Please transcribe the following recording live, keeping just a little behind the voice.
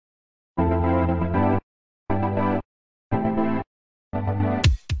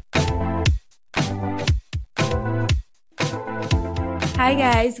Hi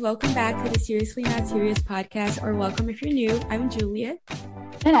guys, welcome back to the Seriously Not Serious podcast, or welcome if you're new. I'm Julia.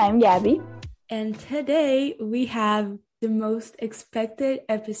 And I'm Gabby. And today we have the most expected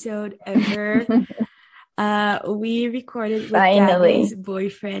episode ever. We recorded with Gabby's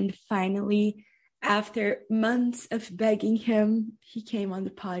boyfriend finally. After months of begging him, he came on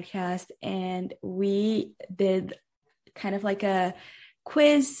the podcast and we did kind of like a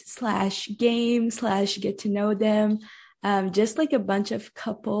quiz / game / get to know them. Just like a bunch of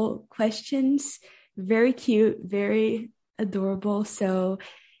couple questions. Very cute, very adorable. So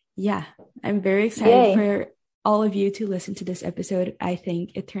yeah, I'm very excited for all of you to listen to this episode. I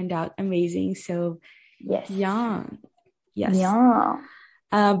think it turned out amazing. So yes.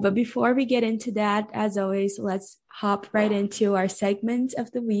 But before we get into that, as always, let's hop right into our segments of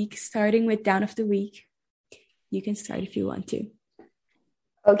the week, starting with Down of the Week. You can start if you want to.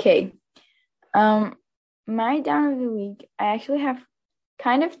 Okay. My Down of the Week, I actually have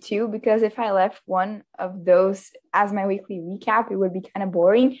kind of two, because if I left one of those as my weekly recap, it would be kind of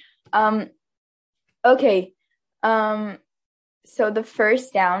boring. Okay. So the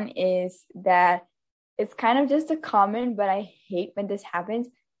first down is that it's kind of just a comment, but I hate when this happens.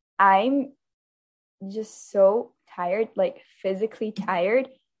 I'm just so tired, like physically tired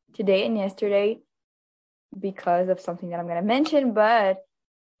today and yesterday because of something that I'm going to mention, but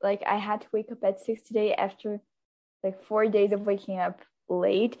like I had to wake up at 6 today after like 4 days of waking up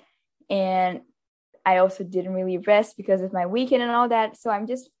late, and I also didn't really rest because of my weekend and all that. So I'm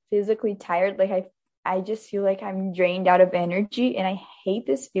just physically tired. Like I just feel like I'm drained out of energy, and I hate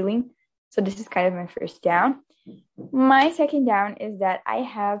this feeling. So this is kind of my first down. My second down is that I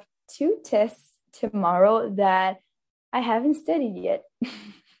have 2 tests tomorrow that I haven't studied yet.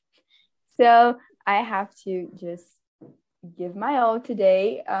 So I have to just give my all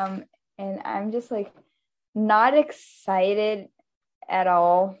today. And I'm just like not excited at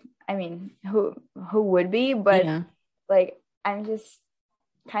all. I mean, who would be? But like I'm just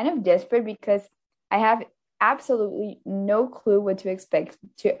kind of desperate because I have absolutely no clue what to expect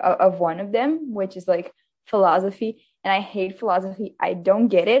of one of them, which is like philosophy, and I hate philosophy. I don't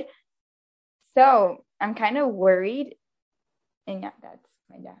get it, so I'm kind of worried. And yeah, that's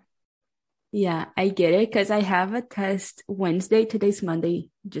my down. Yeah, I get it, because I have a test Wednesday. Today's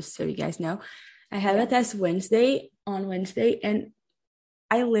Monday, just so you guys know. I have a test on Wednesday, and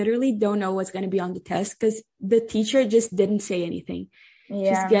I literally don't know what's going to be on the test because the teacher just didn't say anything.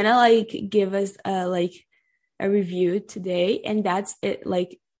 She's gonna like give us a review today, and that's it.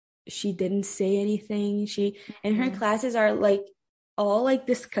 Like she didn't say anything. And her classes are like all like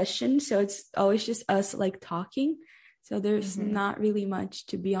discussion, so it's always just us like talking. So there's not really much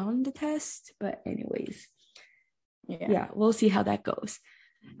to be on the test, but anyways, we'll see how that goes.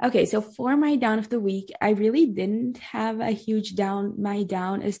 Okay, so for my down of the week, I really didn't have a huge down. My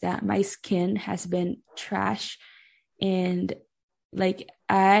down is that my skin has been trash, and like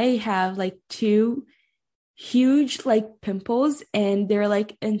I have like 2 huge like pimples, and they're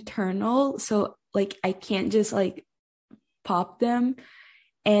like internal, so like I can't just like pop them,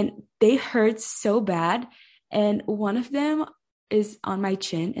 and they hurt so bad. And one of them is on my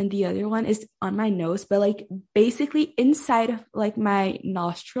chin and the other one is on my nose, but like basically inside of like my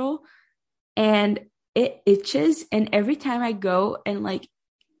nostril, and it itches, and every time I go and like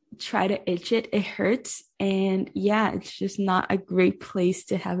try to itch it, it hurts. And yeah, it's just not a great place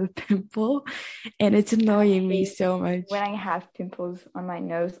to have a pimple, and it's annoying me so much when I have pimples on my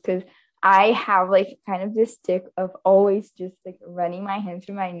nose, because I have like kind of this stick of always just like running my hand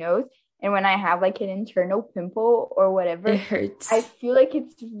through my nose, and when I have like an internal pimple or whatever, it hurts. I feel like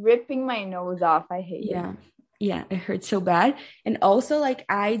it's ripping my nose off. I hate it. Yeah, it hurts so bad. And also like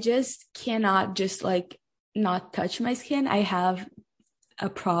I just cannot just like not touch my skin. I have a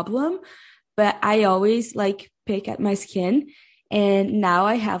problem, but I always like pick at my skin, and now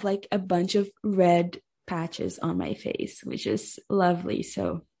I have like a bunch of red patches on my face, which is lovely.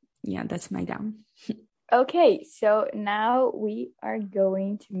 So yeah, that's my down. Okay, so now we are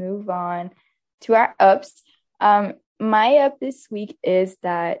going to move on to our ups. My up this week is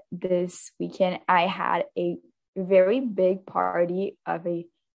that this weekend I had a very big party of a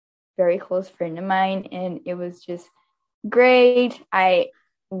very close friend of mine, and it was just great. I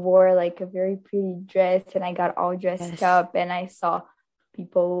wore like a very pretty dress, and I got all dressed up, and I saw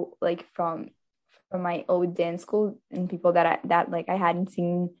people like from my old dance school, and people that I hadn't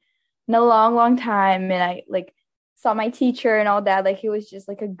seen in a long time, and I like saw my teacher and all that. Like it was just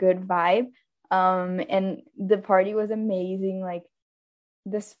like a good vibe. And the party was amazing. Like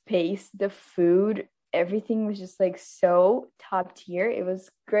the space, the food, everything was just like so top tier. It was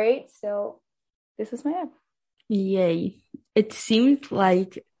great. So this was my app. Yay. It seemed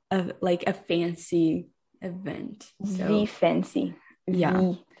like a fancy event. The So fancy. yeah.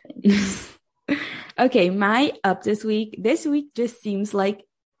 The fancy. Okay, my up this week. This week just seems like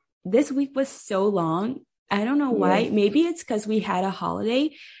this week was so long. I don't know why. Yes. Maybe it's because we had a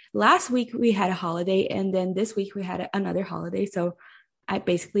holiday. Last week we had a holiday, and then this week we had another holiday. So I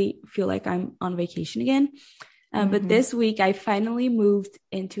basically feel like I'm on vacation again. But this week I finally moved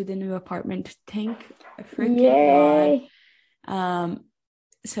into the new apartment. Thank freaking God.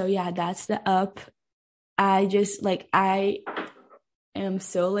 So yeah, that's the up. I just like I am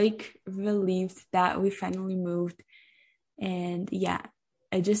so like relieved that we finally moved. And yeah,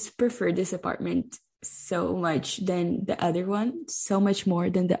 I just prefer this apartment so much than the other one, so much more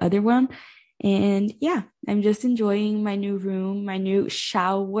than the other one. And yeah, I'm just enjoying my new room, my new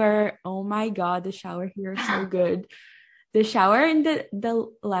shower. Oh my God, the shower here is so good. The shower in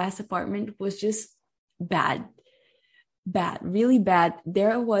the last apartment was just bad, really bad.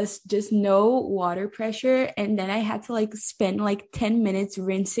 There was just no water pressure. And then I had to like spend like 10 minutes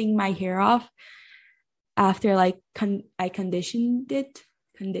rinsing my hair off after like I conditioned it.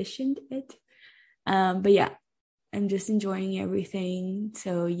 But yeah, I'm just enjoying everything.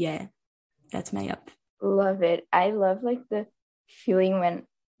 So yeah, that's my up. Love it. I love like the feeling when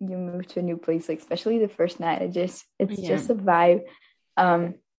you move to a new place, like especially the first night. It's just a vibe.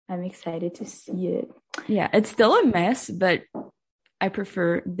 I'm excited to see it. Yeah, it's still a mess, but I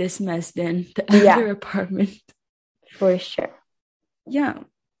prefer this mess than the other apartment. For sure. Yeah.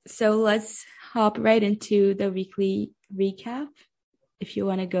 So let's hop right into the weekly recap. If you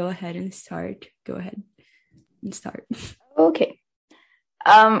want to go ahead and start, go ahead and start. Okay.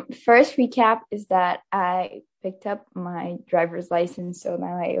 First recap is that I picked up my driver's license, so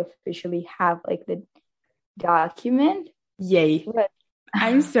now I officially have like the document. Yay.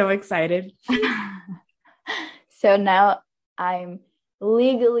 I'm so excited. So now I'm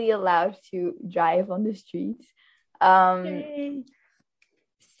legally allowed to drive on the streets.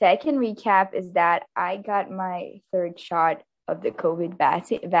 Second recap is that I got my third shot of the COVID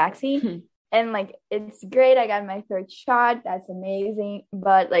vaccine. And like, it's great. I got my third shot. That's amazing.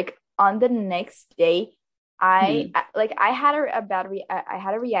 But like on the next day, I had I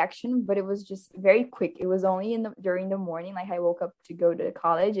had a reaction, but it was just very quick. It was only during the morning. Like I woke up to go to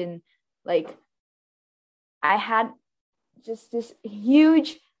college, and like I had just this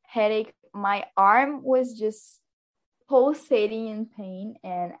huge headache. My arm was just pulsating in pain,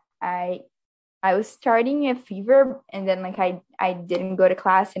 and I was starting a fever, and then like I didn't go to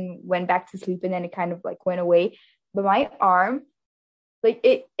class and went back to sleep, and then it kind of like went away. But my arm, like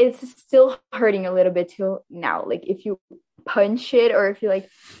it's still hurting a little bit till now. Like if you punch it or if you like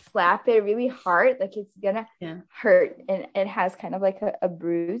slap it really hard, like it's gonna hurt, and it has kind of like a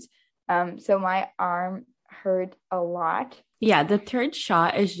bruise. So my arm hurt a lot. Yeah, the third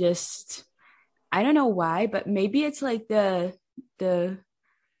shot is just, I don't know why, but maybe it's like the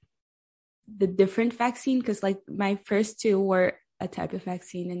different vaccine, because like my first two were a type of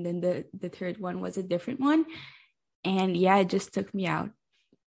vaccine, and then the third one was a different one. And yeah, it just took me out.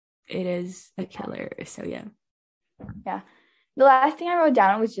 It is a killer. So yeah. The last thing I wrote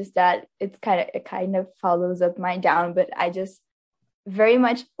down was just that it kind of follows up my down, but I just very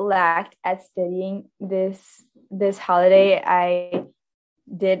much lacked at studying this holiday. I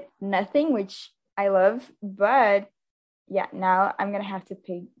did nothing, which I love, but yeah, now I'm gonna have to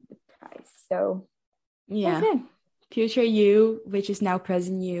pay the price. So yeah, future you, which is now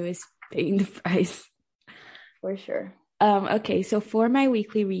present you, is paying the price. For sure. Okay, so for my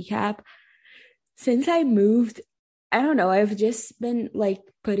weekly recap, since I moved, I don't know, I've just been like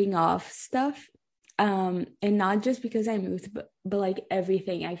putting off stuff. And not just because I moved, but like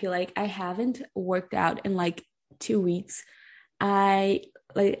everything. I feel like I haven't worked out in like 2 weeks. I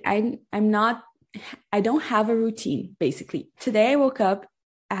don't have a routine, basically. Today I woke up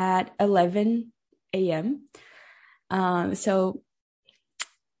at 11 a.m. So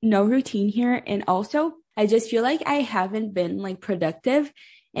no routine here. And also I just feel like I haven't been like productive,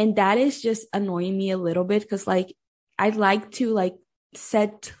 and that is just annoying me a little bit, because like I'd like to like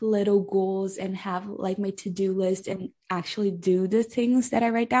set little goals and have like my to-do list and actually do the things that I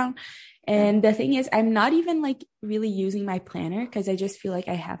write down. And the thing is, I'm not even like really using my planner, because I just feel like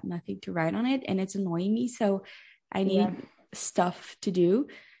I have nothing to write on it, and it's annoying me. So I need stuff to do.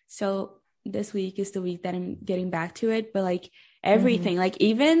 So this week is the week that I'm getting back to it. But like everything, like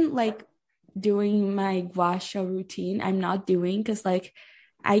even like doing my gua sha routine, I'm not doing, because like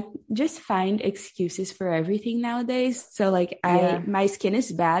I just find excuses for everything nowadays. So like my skin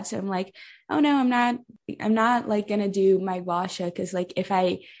is bad. So I'm like, oh no, I'm not like gonna do my Washa because like if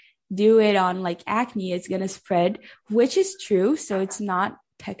I do it on like acne, it's gonna spread, which is true. So it's not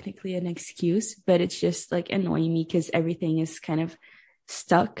technically an excuse, but it's just like annoying me because everything is kind of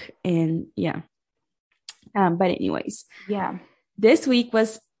stuck. And yeah. But anyways, Yeah. this week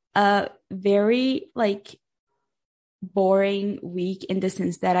was a very like boring week in the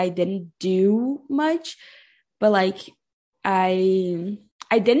sense that I didn't do much, but like I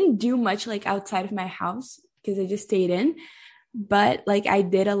didn't do much like outside of my house because I just stayed in, but like I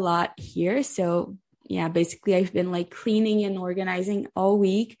did a lot here. So yeah, basically I've been like cleaning and organizing all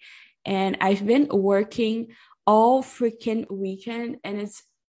week, and I've been working all freaking weekend, and it's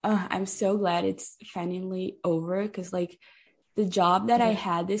I'm so glad it's finally over because like the job that I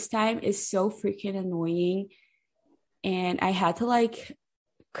had this time is so freaking annoying, and I had to like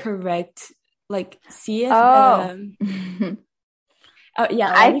correct, like see if oh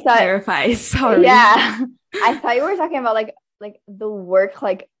yeah, I let me thought clarify. Sorry. yeah I thought you were talking about like the work,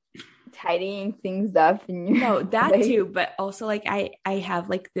 like tidying things up in your No, that place. too, but also like I have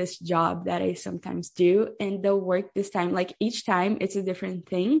like this job that I sometimes do, and the work this time, like each time it's a different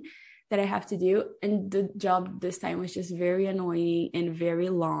thing that I have to do, and the job this time was just very annoying and very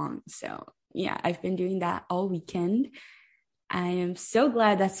long. So yeah, I've been doing that all weekend. I am so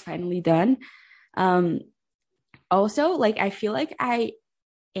glad that's finally done. Um Also, like I feel like I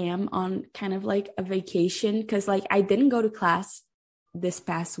am on kind of like a vacation because like I didn't go to class this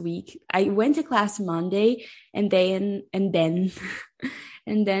past week. I went to class Monday, and then and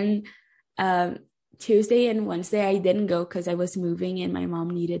then um Tuesday and Wednesday I didn't go because I was moving and my mom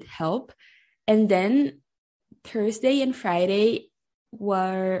needed help. And then Thursday and Friday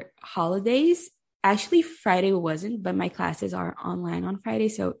were holidays. Actually, Friday wasn't, but my classes are online on Friday,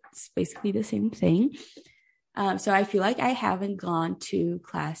 so it's basically the same thing. So I feel like I haven't gone to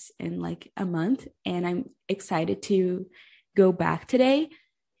class in like a month, and I'm excited to go back today.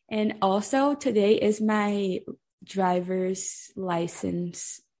 And also today is my driver's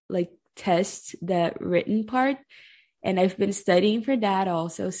license like test, the written part, and I've been studying for that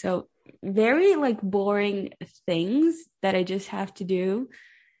also. So very like boring things that I just have to do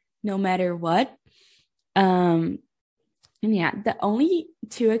no matter what. And yeah, the only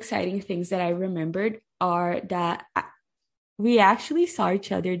two exciting things that I remembered are that we actually saw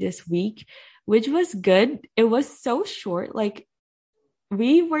each other this week, which was good. It was so short. Like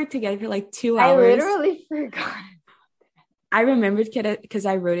we were together for like 2 hours. I literally forgot. I remembered because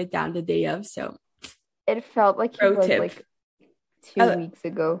I wrote it down the day of. So it felt like it was like 2 weeks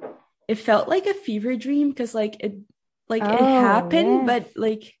ago. It felt like a fever dream because like it happened, but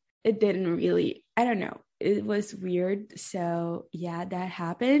like it didn't really. I don't know. It was weird. So yeah, that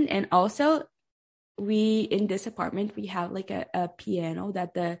happened. And also we in this apartment we have like a piano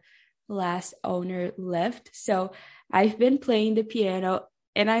that the last owner left. So I've been playing the piano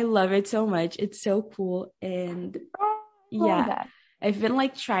and I love it so much. It's so cool. And yeah, I've been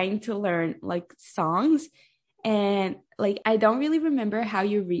like trying to learn like songs, and like I don't really remember how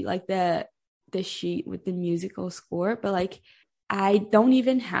you read like the sheet with the musical score, but like I don't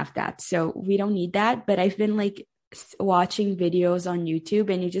even have that, so we don't need that. But I've been like watching videos on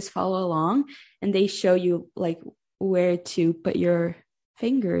YouTube, and you just follow along, and they show you like where to put your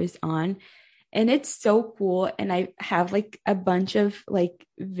fingers on, and it's so cool. And I have like a bunch of like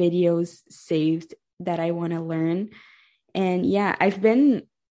videos saved that I want to learn. And yeah,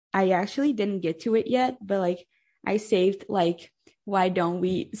 I actually didn't get to it yet, but like I saved like Why Don't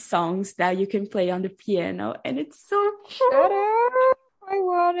We songs that you can play on the piano, and it's so cool. Shut up. I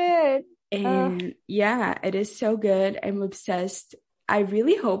want it. And yeah, it is so good. I'm obsessed. I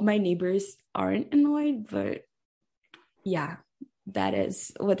really hope my neighbors aren't annoyed, but yeah, that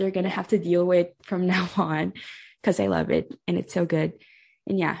is what they're gonna have to deal with from now on because I love it and it's so good.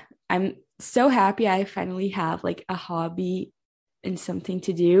 And yeah, I'm so happy I finally have like a hobby and something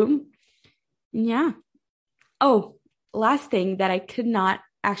to do. And yeah. Oh, last thing that I could not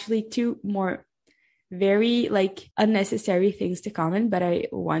actually, two more very like unnecessary things to comment, but I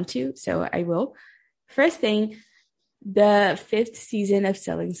want to, so I will. First thing, the 5th season of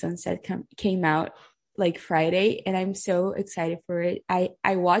Selling Sunset came out like Friday, and I'm so excited for it.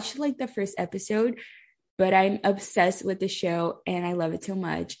 I watched like the first episode, but I'm obsessed with the show and I love it so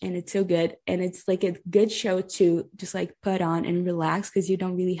much, and it's so good, and it's like a good show to just like put on and relax because you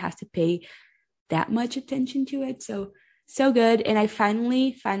don't really have to pay that much attention to it. So good. And I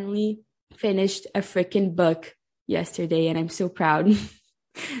finally finished a freaking book yesterday, and I'm so proud.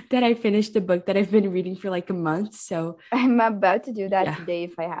 that I finished the book that I've been reading for like a month. So I'm about to do that yeah. today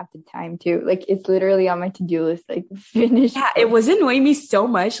if I have the time to. Like, it's literally on my to-do list. Like, finish. Yeah, it was annoying me so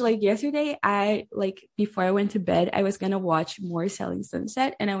much. Like yesterday, I like before I went to bed, I was gonna watch more Selling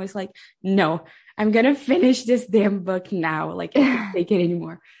Sunset, and I was like, no, I'm gonna finish this damn book now. Like I can't take it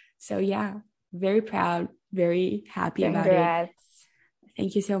anymore. So yeah, very proud, very happy about it. Congrats.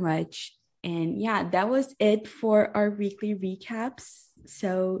 Thank you so much. And yeah, that was it for our weekly recaps.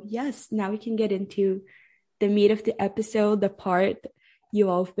 So yes, now we can get into the meat of the episode, the part you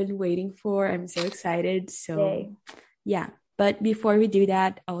all have been waiting for. I'm so excited. So Yay. yeah, but before we do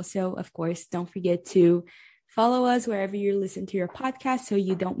that, also, of course, don't forget to follow us wherever you listen to your podcast so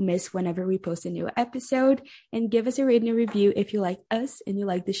you don't miss whenever we post a new episode, and give us a rating and review if you like us and you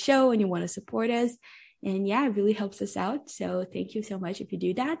like the show and you want to support us. And yeah, it really helps us out. So thank you so much if you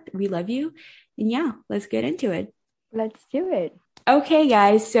do that. We love you. And yeah, let's get into it. Let's do it. Okay,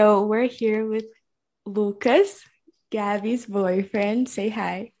 guys. So we're here with Lucas, Gabby's boyfriend. Say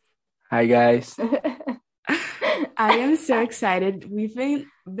hi. Hi, guys. I am so excited. We've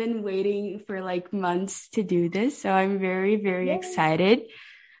been waiting for like months to do this, so I'm very, very excited.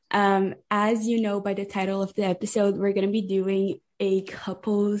 As you know by the title of the episode, we're gonna be doing a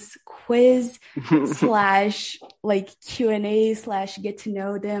couples quiz slash like Q&A slash get to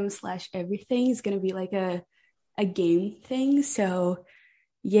know them slash everything. It's gonna be like a game thing. So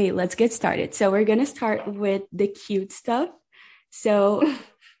yay, let's get started. So we're gonna start with the cute stuff. So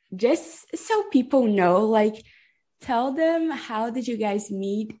just so people know, like, tell them how did you guys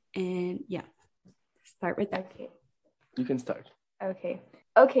meet, and yeah, start with that. Okay. You can start.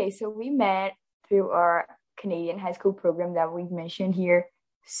 Okay, so we met through our Canadian high school program that we've mentioned here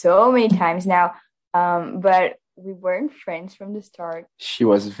so many times now, but we weren't friends from the start. She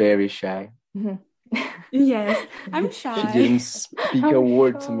was very shy. Yes, I'm shy. She didn't speak a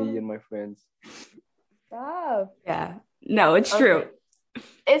word to me and my friends. Stop. Yeah, no, it's true.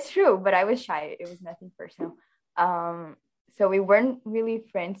 It's true, but I was shy. It was nothing personal. So we weren't really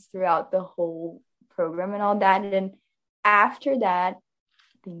friends throughout the whole program and all that. And after that,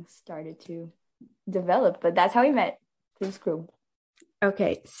 things started to develop. But that's how we met, through school.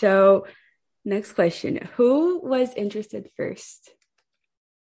 Okay, so next question. Who was interested first?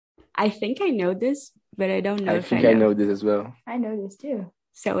 I think I know this, but I don't know if I know. I know this as well. I know this too.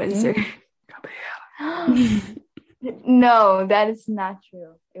 So answer. No, that is not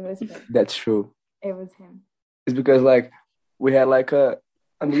true. It was him. That's true. It was him. It's because like we had like a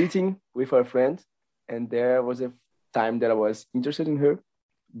meeting with our friend, and there was a time that I was interested in her,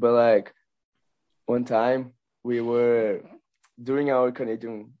 but like one time we were during our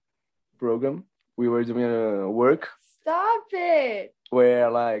Canadian program, we were doing a work. Stop it.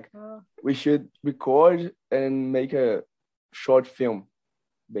 Where like we should record and make a short film,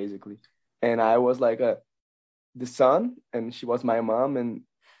 basically. And I was like the son, and she was my mom, and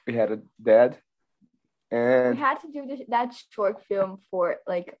we had a dad. And we had to do that short film for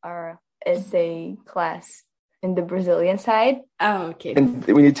like our essay class in the Brazilian side. Oh, okay. And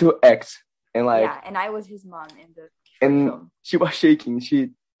we need to act, and like yeah, and I was his mom in the film. She was shaking. She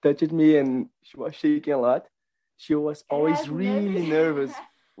touched me, and she was shaking a lot. She was always really nervous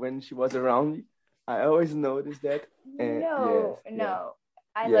when she was around me. I always noticed that. And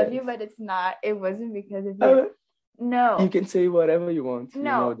I love you, but it's not. It wasn't because of you. No. You can say whatever you want. No. You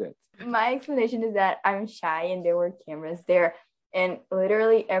know that. My explanation is that I'm shy and there were cameras there. And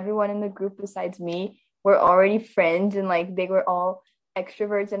literally everyone in the group besides me were already friends, and like they were all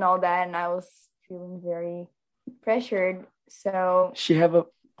extroverts and all that. And I was feeling very pressured. So she have a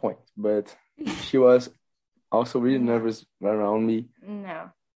point, but she was also really nervous around me.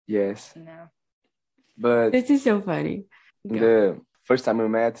 No. Yes. No. But this is so funny. The first time we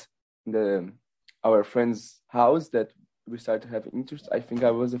met in our friend's house that we started to have interest, I think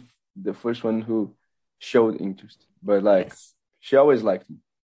I was the first one who showed interest. But like she always liked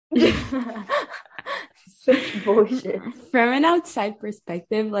me. Such bullshit. From an outside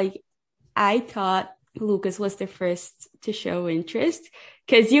perspective, like I thought Lucas was the first to show interest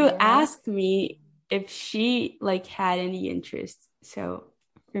because you asked me if she like had any interest. So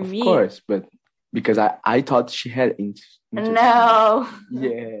for me, of course, but because I thought she had interest. No.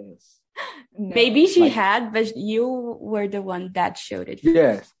 Yes. No. Maybe she had, but you were the one that showed it first.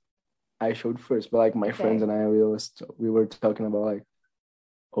 Yes, I showed first, but like my friends and I, we were talking about like,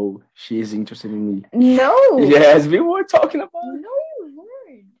 oh, she is interested in me. No. Yes, we were talking about. No, you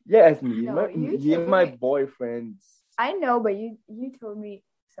weren't. Yes, me and my boyfriends. I know, but you told me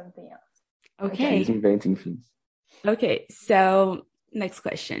something else. Okay. She's inventing things. Okay, so next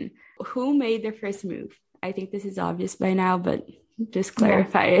question. Who made the first move? I think this is obvious by now, but Just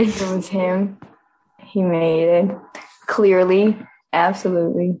clarify it. It was him. He made it. Clearly.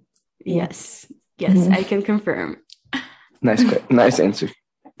 Absolutely. Yes. Yes, Mhm. I can confirm. Nice answer.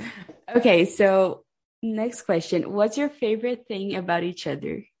 Okay, so next question. What's your favorite thing about each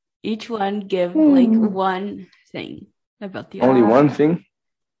other? Each one give like one thing about the other. Only one thing.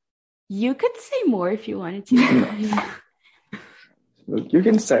 You could say more if you wanted to. Look, you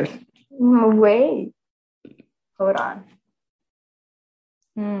can start. Wait. Hold on.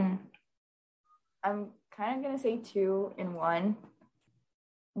 I'm kind of going to say 2 in 1.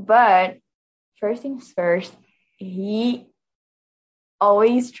 But first things first, he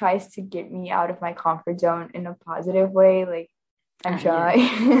always tries to get me out of my comfort zone in a positive way. Like, I'm shy.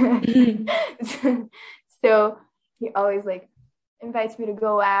 So he always like invites me to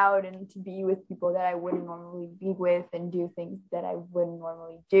go out and to be with people that I wouldn't normally be with and do things that I wouldn't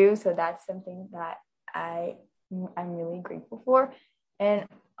normally do. So that's something that I'm really grateful for. And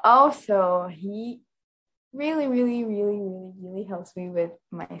also he really helps me with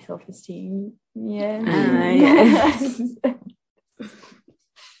my self-esteem. Yes.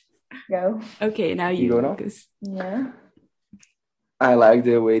 Go. Okay, now you go now? Lucas. Yeah. I like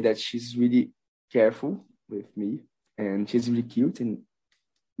the way that she's really careful with me, and she's really cute, and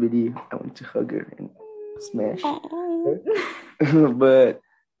really I want to hug her and smash her. But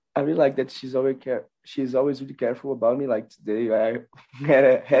I really like that she's always really careful about me. Like today, I had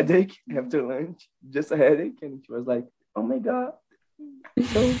a headache after lunch, just a headache, and she was like, "Oh my God, I'm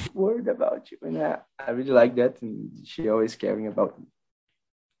so worried about you." And I really like that, and she always caring about me.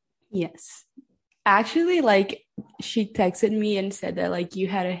 Yes. Actually, like she texted me and said that like you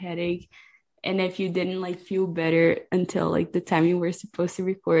had a headache, and if you didn't like feel better until like the time you were supposed to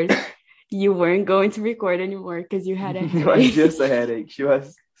record, you weren't going to record anymore because you had a It was headache. just a headache. She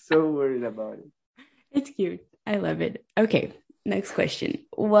was so worried about it. It's cute. I love it. Okay, next question.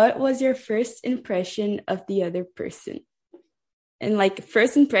 What was your first impression of the other person? And like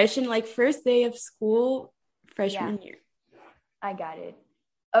first impression, like first day of school, freshman year. I got it.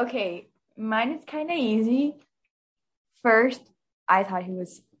 Okay, mine is kind of easy. First, I thought he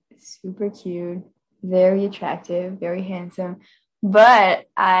was super cute, very attractive, very handsome. But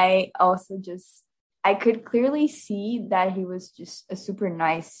I could clearly see that he was just a super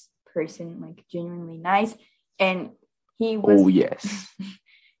nice person, like genuinely nice. And he was. Oh, yes.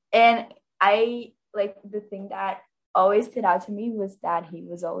 And I like the thing that always stood out to me was that he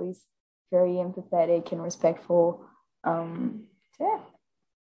was always very empathetic and respectful. Yeah.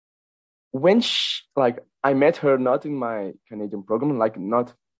 When I met her not in my Canadian program, like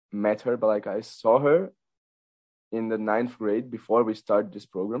not met her, but like I saw her in the 9th grade before we started this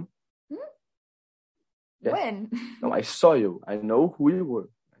program. Yes. When? No, I saw you. I know who you were.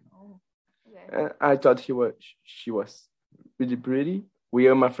 Okay. And I thought she was really pretty. We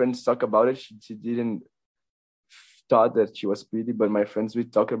and my friends talk about it. She didn't thought that she was pretty, but my friends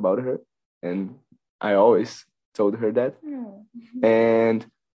would talk about her, and I always told her that. And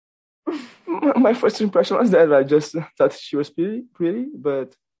my first impression was that I just thought she was pretty,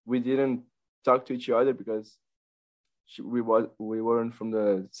 but we didn't talk to each other because we weren't from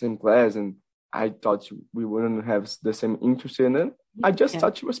the same class, and I thought we wouldn't have the same interest in it. I just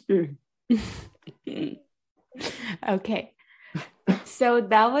thought she was pretty. Okay, so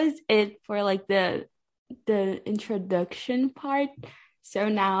that was it for like the introduction part. So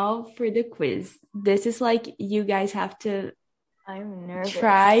now for the quiz. This is like you guys have to I'm nervous.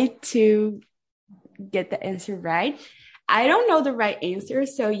 Try to get the answer right. I don't know the right answer,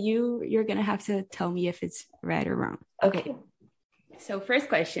 so you're gonna have to tell me if it's right or wrong. Okay. So first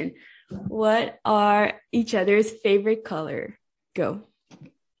question. What are each other's favorite color? Go.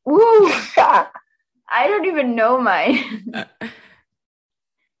 Ooh. I don't even know mine.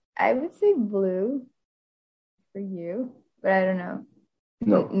 I would say blue for you, but I don't know.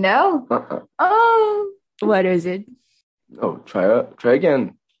 No. No? Oh. What is it? Oh, try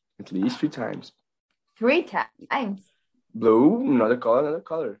again. At least 3 times. 3 times. Blue, another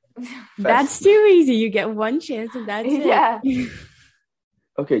color. That's too easy. You get one chance and that's it. Yeah.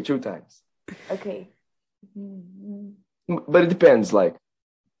 Okay, 2 times. Okay. But it depends, like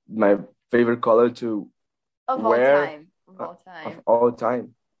my favorite color to of wear. All time. Of all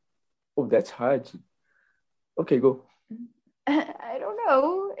time. Oh, that's hard. Okay, go. I don't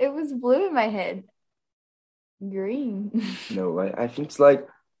know. It was blue in my head. Green. No, I think it's like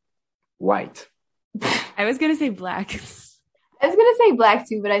white. I was gonna say black. I was gonna say black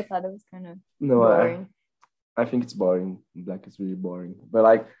too, but I thought it was kind of boring. I think it's boring. Black is really boring. But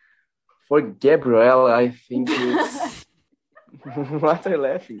like for Gabriella, I think it's what are you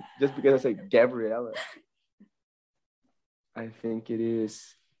laughing? Just because I say Gabriella. I think it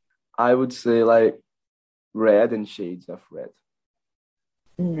is. I would say like red and shades of red.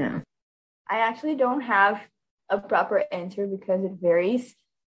 No. I actually don't have a proper answer because it varies.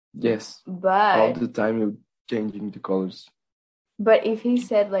 Yes. All But the time you're changing the colors. if he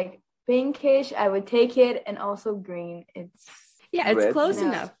said like pinkish, I would take it, and also green. It's Yeah, it's Red? close No.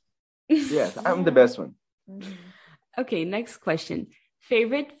 enough. Yes, I'm the best one. Mhm. Okay, next question.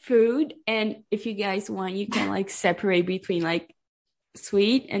 Favorite food, and if you guys want, you can like separate between like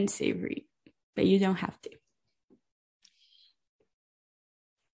sweet and savory, but you don't have to.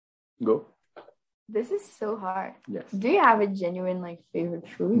 Go. This is so hard. Yes. Do you have a genuine like favorite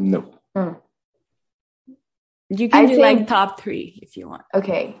food? No. You can I'd do say- like top 3 if you want.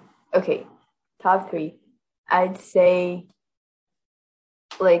 Okay. Top 3. I'd say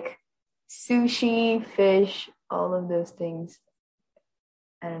like sushi, fish, all of those things.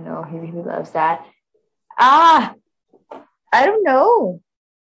 I don't know. He really loves that. I don't know.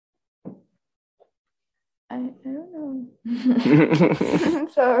 I don't know. I'm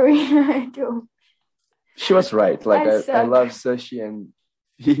sorry. I don't. She was right. Like I I suck. love sushi and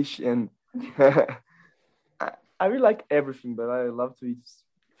fish and I really like everything, but I love to eat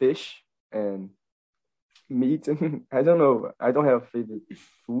fish and meat and I don't know. I don't have a favorite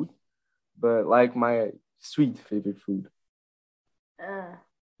food, but like my sweet favorite food.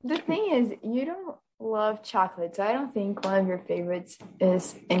 The thing is, you don't love chocolate, so I don't think one of your favorites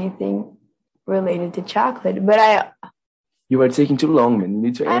is anything related to chocolate. But You are taking too long, man. You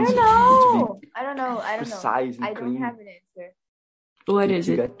need to I answer. don't You need to know. I don't know. precise and I don't clean. have an answer. What be is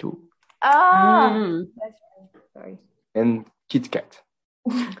it? Kit Kat Mm. That's right. Sorry. and Kit Kat.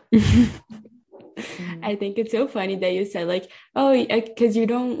 I think it's so funny that you said like, oh, because you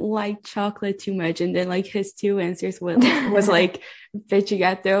don't like chocolate too much, and then like his 2 answers was like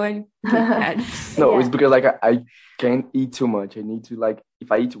Pechigato and Kit Kat. No, Yeah. it's because like I can't eat too much. I need to like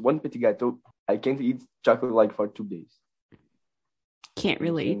if I eat one petit gâteau, I can't eat chocolate like for 2 days. Can't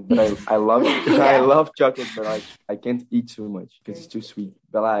relate. But I love Yeah. I love chocolate, but like I can't eat too much because it's too sweet.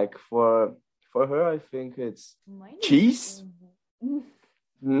 But like for her, I think it's Mine is- cheese.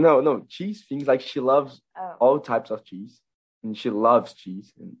 No cheese things. Like she loves Oh. all types of cheese, and she loves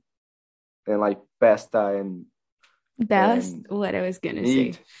cheese and like pasta and That's And what I was gonna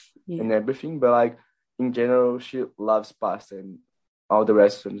meat say. Yeah. and everything. But like in general, she loves pasta and all the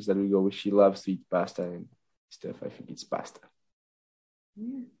restaurants that we go, she loves to eat pasta and stuff. I think it's pasta.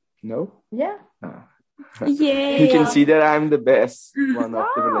 No? Yeah. Ah. Yeah. You can see that I'm the best one of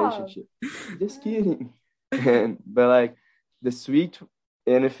the Stop. relationship. Just kidding. But like the sweet,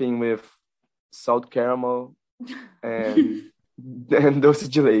 anything with salt caramel and doce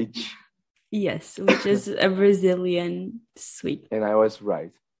de leite. Yes, which is a Brazilian sweet. And I was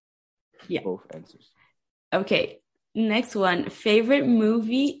right. Yeah. Both answers. Okay, next one. Favorite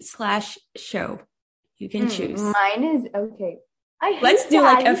movie/show. You can choose. Mine is okay. I hate Let's do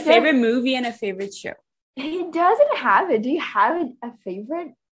that. like a He does- favorite movie and a favorite show. He doesn't have it. Do you have a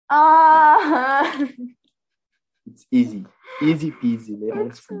favorite? It's easy. Easy peasy. Lemon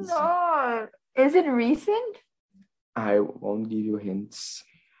It's squeezy. not. Is it recent? I won't give you hints.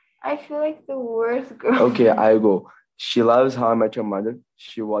 I feel like the worst girl. Okay, I go. She loves How I Met Your Mother.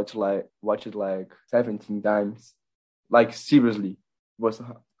 She watched it like 17 times. Like seriously. Was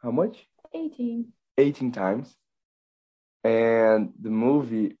how much? 18. 18 times. And the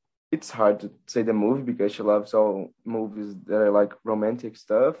movie, it's hard to say the movie because she loves all movies that are like romantic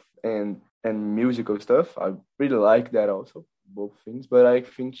stuff and musical stuff. I really like that also, both things. But I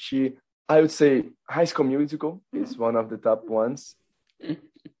think I would say High School Musical is one of the top ones.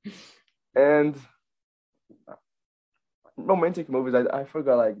 And romantic movies, I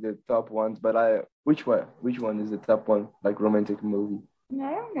forgot like the top ones, but which one is the top one, like romantic movie?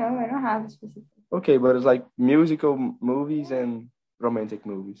 I don't know. I don't have a specific. Okay, but it's like musical movies and romantic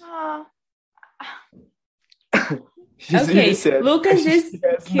movies. Okay, Lucas she is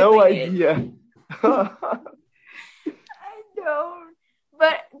has no killing it. idea. I don't.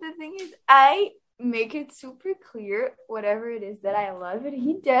 But the thing is, I make it super clear whatever it is that I love, and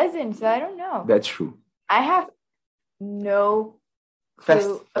he doesn't. So I don't know. That's true. I have no Fast,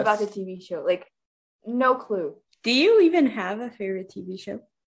 clue about the fast. TV show. Like, no clue. Do you even have a favorite TV show?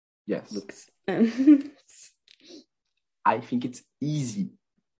 Yes, Um, I think it's easy.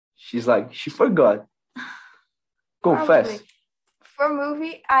 She's like she forgot. Go Probably. fast. For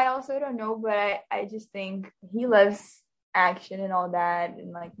movie, I also don't know, but I just think he loves action and all that,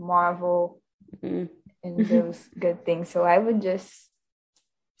 and like Marvel Mm. and those good things. So I would just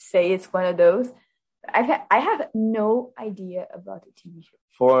say it's one of those. I have no idea about the TV show.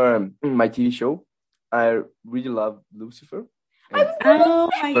 For my TV show, I really love Lucifer. I And was gonna Oh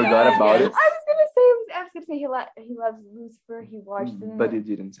say, my forgot God, about yes. it, I was gonna say he loves Lucifer. He watched them. but it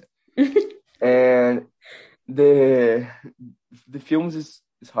didn't. And the films is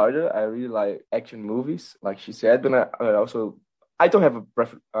harder. I really like action movies, like she said, but I don't have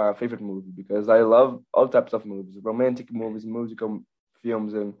a favorite movie because I love all types of movies, romantic movies, musical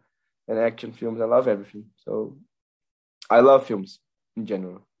films, and action films. I love everything. So I love films in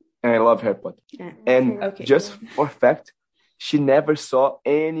general, and I love Harry Potter. Yeah. And Okay. just for fact, she never saw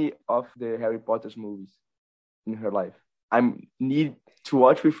any of the Harry Potter's movies in her life. I need to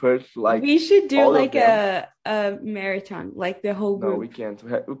watch with her, like We should do all of like them. a marathon, like the whole No, we group. can't.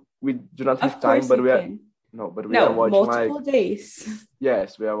 We do not have Of time, course but we can. we are No, watching like multiple days.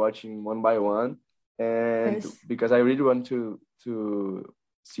 yes, we are watching one by one, and Yes. because I really want to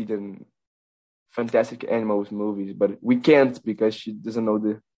see the Fantastic Animals movies, but we can't because she doesn't know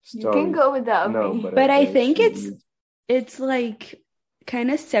the You can story. go without No, me. But I but think she it's needs- like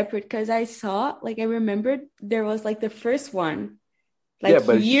kind of separate because I saw, like, I remembered there was like the first one, like Yeah,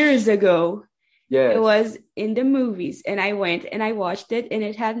 but years ago. yes. It was in the movies, and I went and I watched it, and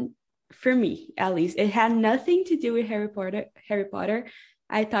it had, for me at least, it had nothing to do with Harry Potter. Harry Potter.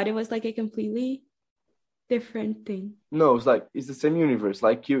 I thought it was like a completely different thing. No, it's the same universe.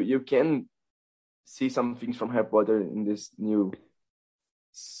 Like you can see some things from Harry Potter in this new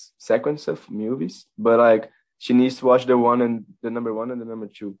sequence of movies, but like she needs to watch the number one and the number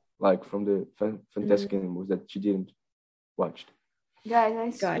two, like from the Fantastic Animals that she didn't watch. Guys, I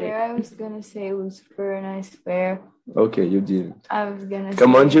Got swear it. I was gonna say Lucifer, and I swear Okay, you didn't. I was gonna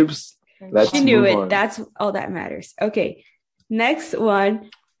Come on, say Jibs. Let's She knew move it. on. That's all that matters. Okay. Next one.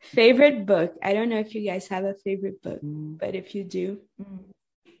 Favorite book. I don't know if you guys have a favorite book, but if you do,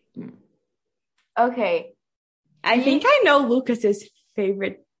 Okay, I think I know Lucas's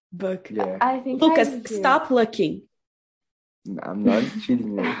favorite book. Yeah, I think I Lucas, do too. stop looking. I'm not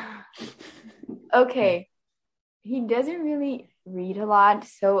cheating you. Okay, he doesn't really read a lot,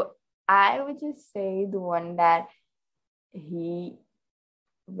 so I would just say the one that he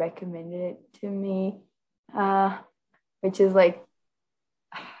recommended it to me, which is like,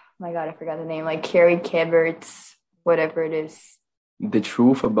 my God, I forgot the name, like Carrie Cabbert's, whatever it is. The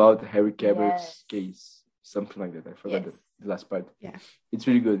truth about Harry Cabbert's Yes. case, something like that. I forgot Yes. the last part. Yeah. It's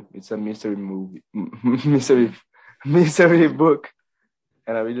really good. It's a mystery movie, mystery book,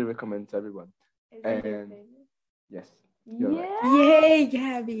 and I really recommend to everyone. Is it your And- favorite? Yes, you're right. Yeah. Yay,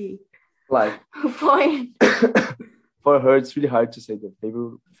 Gabby. Like Point. for her, it's really hard to say the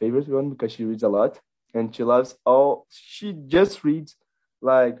favorite one because she reads a lot and she loves all. She just reads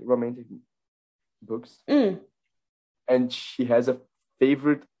like romantic books, and she has a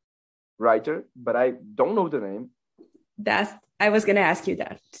favorite writer, but I don't know the name. I was gonna ask you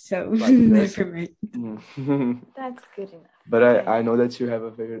that. So Like this. never mind. That's good enough. But Okay. I know that you have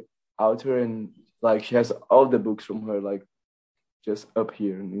a favorite author, and like she has all the books from her, like just up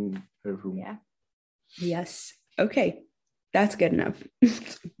here in her room. Yeah. Yes. Okay. That's good enough.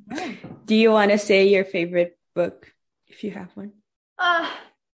 Do you want to say your favorite book if you have one?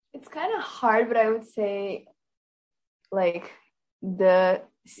 It's kind of hard, but I would say like the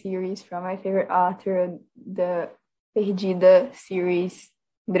series from my favorite author, the Perdida series.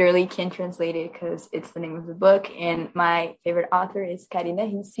 Literally can't translate it because it's the name of the book, and my favorite author is Karina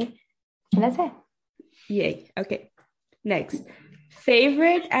Ricci, and that's it. Yay. Okay. Next.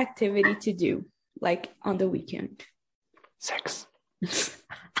 Favorite activity to do, like on the weekend. Sex.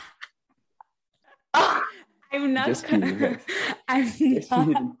 I'm not Just kidding, gonna, guys. I'm Just not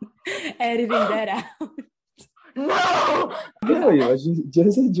kidding. editing that out. No, No, it was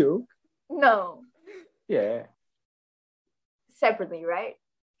just a joke. no, Yeah. separately, right?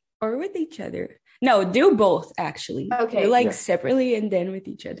 Or with each other. No, do both actually. Okay. Do like Yeah. separately and then with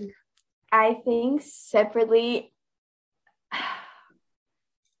each other. I think separately.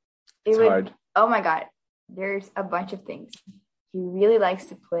 It's hard. Oh my God, there's a bunch of things. He really likes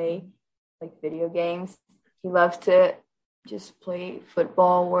to play like video games. He loves to just play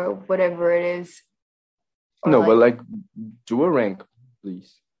football or whatever it is. Or No, but like do a rank,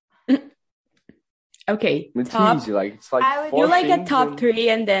 please. Okay. It's Top. easy. Like it's like I would four Do like a things top and- 3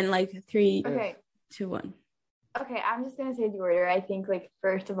 and then like 3, okay. 2, 1. Okay, I'm just gonna say the order. I think like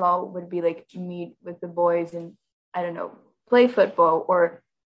first of all would be like meet with the boys and I don't know, play football or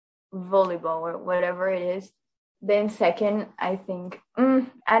volleyball or whatever it is. Then second, I think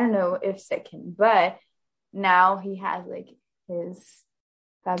I don't know if second, but now he has like his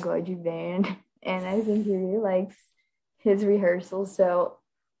pagode band, and I think he really likes his rehearsals. So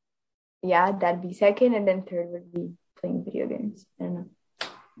yeah, that'd be second, and then third would be playing video games. I don't know.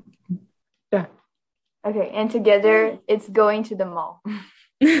 Yeah. Okay, and together it's going to the mall.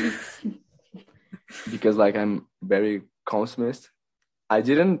 Because like I'm very consumist. I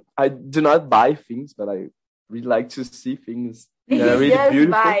do not buy things, but I really like to see things that are really Just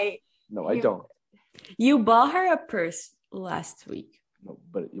beautiful. buy. No, I don't. You bought her a purse last week. No,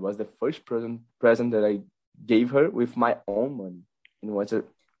 but it was the first present that I gave her with my own money. And it was a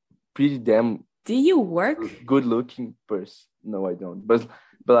pretty damn Do you work? good looking purse. No, I don't. But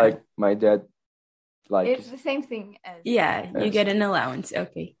like my dad like It's the same thing as Yeah, you Yes. get an allowance.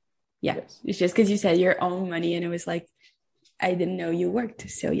 Okay. Yeah. Yes. It's just because you said your own money and it was like, I didn't know you worked.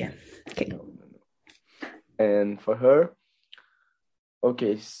 So yeah. Okay. No. And for her,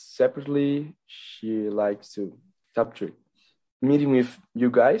 okay, separately, she likes to top trip. Meeting with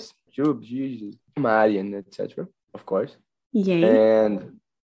you guys, Jube, Gigi, Mari, and etc. Of course. Yay. And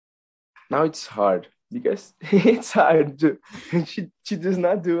now it's hard because it's hard to she does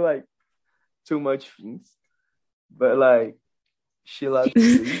not do like too much things. But like she loves to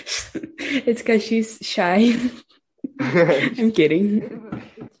sleep. It's because she's shy. I'm kidding.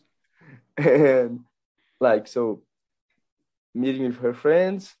 And like so meeting with her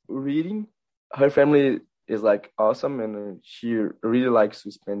friends, reading. Her family is like awesome, and she really likes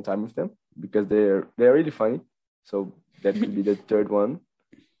to spend time with them because they're really funny. So that could be the third one.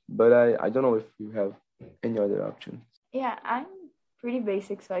 But I don't know if you have any other option. Yeah, I'm pretty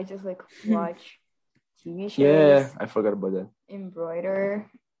basic, so I just like watch TV shows, Yeah, I forgot about that. embroider,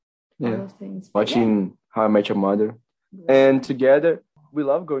 all Yeah, those things. But watching How I Met Your Mother, yeah. and together we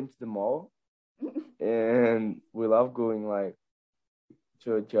love going to the mall, and we love going like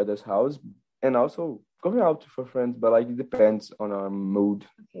to each other's house, and also going out for friends. But like it depends on our mood.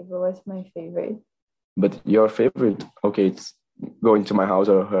 Okay, but what's my favorite? But your favorite, okay, it's going to my house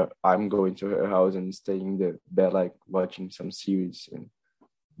or her. I'm going to her house and staying in the bed, like watching some series and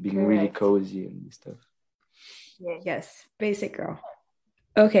being really Correct. cozy and stuff. Yeah. Yes, basic girl.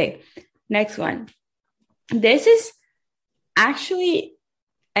 Okay, next one. This is actually,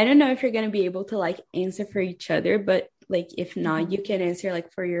 I don't know if you're gonna be able to like answer for each other, but like if not, you can answer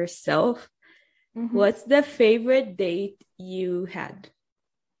like for yourself. Mhm. What's the favorite date you had?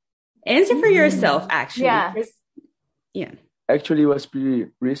 Answer for yourself, actually. Yeah. 'Cause- Yeah. Actually, it was pretty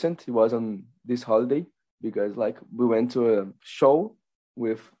recent. It was on this holiday because like we went to a show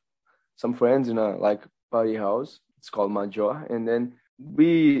with some friends in a like party house. It's called Major, and then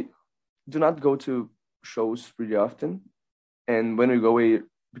we do not go to shows pretty often. And when we go,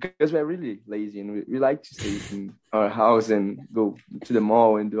 because we're really lazy and we like to stay in our house and go to the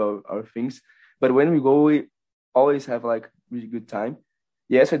mall and do our things. But when we go, we always have like really good time.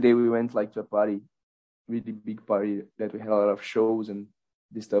 Yesterday we went like to a party, really big party that we had a lot of shows and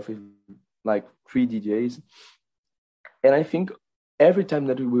this stuff with like 3 DJs. And I think every time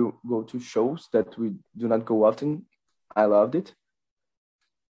that we will go to shows that we do not go often, I loved it.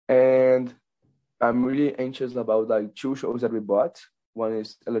 And I'm really anxious about like 2 shows that we bought. One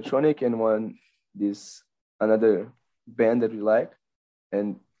is electronic and one is another band that we like,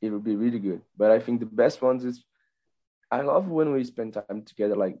 and it will be really good. But I think the best ones is I love when we spend time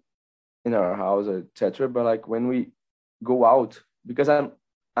together, like in our house, etc. But like when we go out, because I'm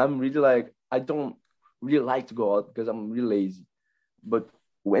really like I don't really like to go out because I'm really lazy. But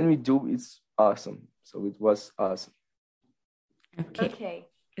when we do, it's awesome. So it was awesome. Okay. Okay.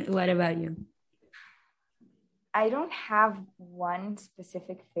 What about you? I don't have one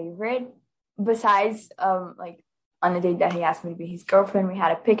specific favorite besides like on the day that he asked me to be his girlfriend, we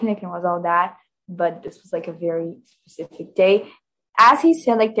had a picnic and it was all that. But this was like a very specific day. As he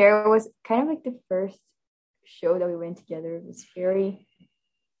said, like there was kind of like the first show that we went together. It was very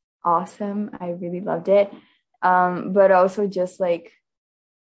awesome. I really loved it. But also just like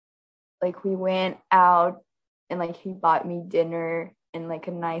we went out and like he bought me dinner in like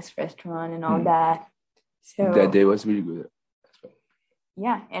a nice restaurant and all that. So That day was really good.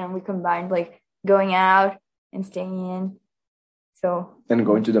 yeah, and we combined like going out and staying in. So And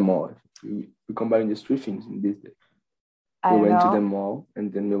going to the mall. We combined these 3 things in this day. I We don't went to know. the mall,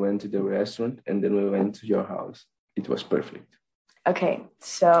 and then we went to the restaurant, and then we went to your house. It was perfect. Okay,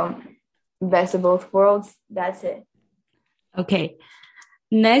 so best of both worlds. That's it. Okay.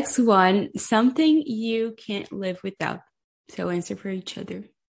 Next one, something you can't live without. So answer for each other.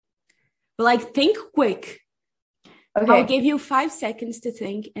 But like think quick. Okay. I'll give you 5 seconds to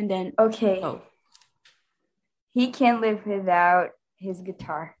think and then Okay. oh, He can't live without his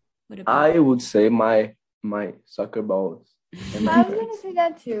guitar. what about I would say my soccer balls. And I my was gonna friends. say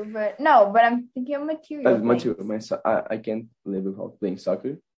that too, but no. But I'm thinking of material. Matthew, things. I can't live without playing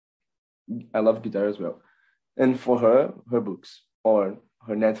soccer. I love guitar as well. And for her books or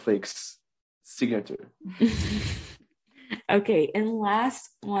her Netflix signature. Okay, and last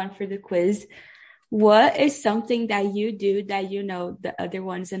one for the quiz. What is something that you do that you know the other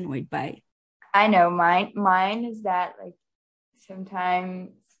one's annoyed by? I know mine is that like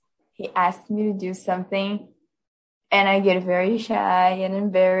sometimes he asks me to do something and I get very shy and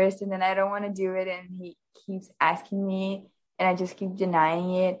embarrassed and then I don't want to do it and he keeps asking me and I just keep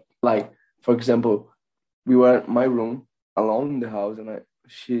denying it. Like, for example, we were in my room alone in the house, and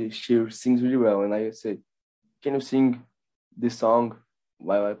she sings really well, and I said, "Can you sing this song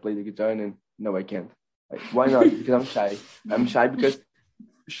while I play the guitar?" And then, no, I can't. Like, why not? Because I'm shy. I'm shy because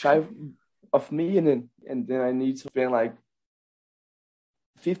shy of me, and then I need to spend like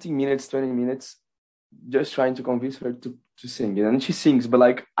 15 minutes, 20 minutes just trying to convince her to sing. And she sings, but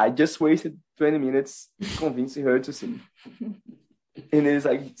like I just wasted 20 minutes convincing her to sing. And it's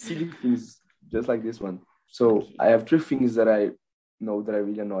like silly things just like this one. So I have three things that I know that I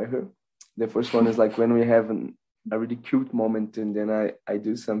really annoy her. The first one is like when we have a really cute moment and then I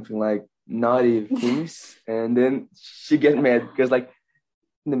do something like naughty things and then she gets mad because like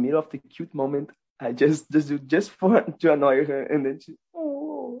in the middle of the cute moment I just do just for to annoy her and then she,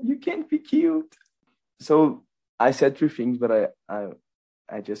 oh, you can't be cute. So I said three things, but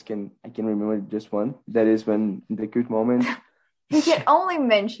I just I can remember just one. That is when in the cute moment. You can only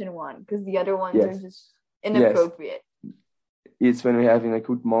mention one because the other ones are just inappropriate. Yes. It's when we're having a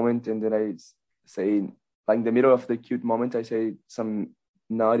cute moment and then I say, like in the middle of the cute moment, I say some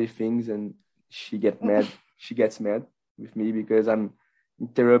naughty things and she gets mad. She gets mad with me because I'm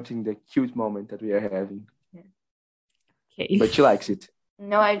interrupting the cute moment that we are having. Yeah. Okay. But she likes it.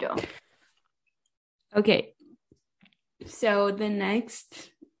 No, I don't. Okay. So the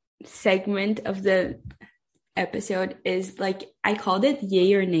next segment of the episode is like, I called it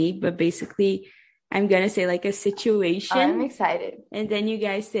yay or nay, but basically I'm gonna say like a situation. I'm excited. And then you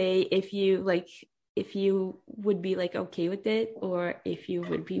guys say if you would be like okay with it or if you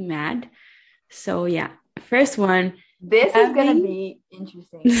would be mad. So yeah, first one. This is gonna be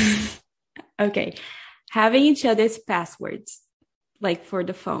interesting. Okay. Having each other's passwords, like for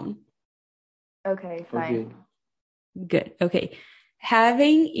the phone. Okay, fine. Okay. Good. Okay.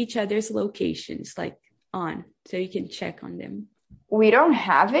 Having each other's locations, like on, so you can check on them. We don't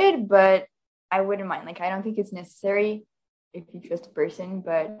have it, but I wouldn't mind. Like, I don't think it's necessary if you trust a person,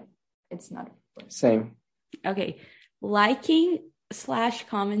 but it's not. Same. Okay.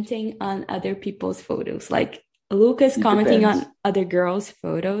 Liking/commenting on other people's photos. Like Lucas commenting on other girls'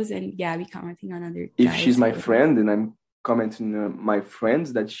 photos and Gabby commenting on other If she's my photos. friend and I'm commenting on my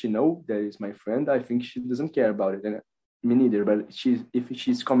friends that she know that is my friend, I think she doesn't care about it. And me neither. But if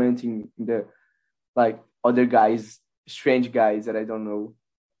she's commenting the like other guys, strange guys that I don't know,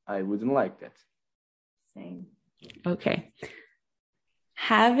 I wouldn't like that. Same. Okay.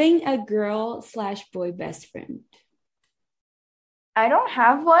 Having a girl/boy best friend. I don't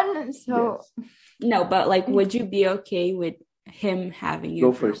have one, so Yes. No, but like, would you be okay with him having a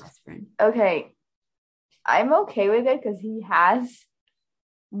Go girl first. best friend? okay. I'm okay with it because he has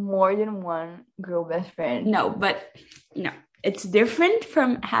more than one girl best friend. No, but no, it's different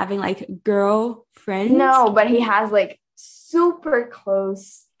from having like girlfriends. No, but he has like super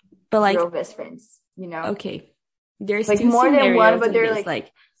close but like girl best friends, you know? Okay. There's like two more than one, scenarios but in they're this,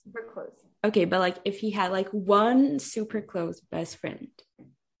 like super close. Okay, but like if he had like one super close best friend.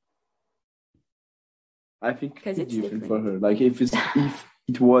 I think Because it's it's different for different. her. Like if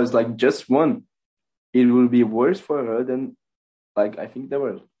it was like just one, it will be worse for her than like I think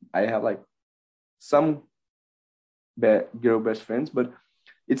I have like some girl best friends, but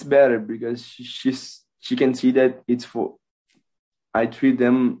it's better because she can see that it's for I treat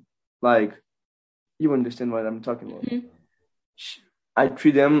them like you understand what I'm talking about. Mhm. I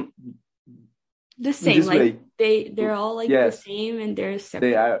treat them The in same, this like way. they're all like Yes. the same and they're separate.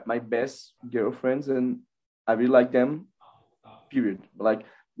 They are my best girlfriends and I really like them, period. But like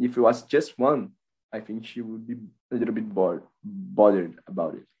if it was just one, I think she would be a little bit bothered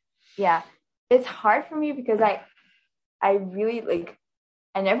about it. Yeah. It's hard for me because I really like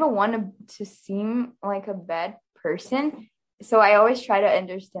I never wanted to seem like a bad person. So I always try to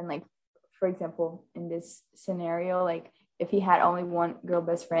understand, like, for example, in this scenario, like if he had only one girl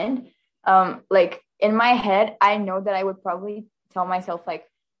best friend, like in my head, I know that I would probably tell myself like,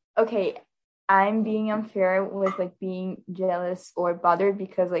 okay, I'm being unfair with like being jealous or bothered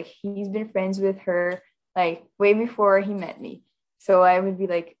because like he's been friends with her like way before he met me. So I would be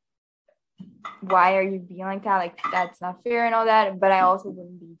like, why are you being like that? Like that's not fair and all that. But I also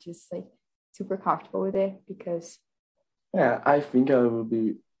wouldn't be just like super comfortable with it because Yeah, I think I will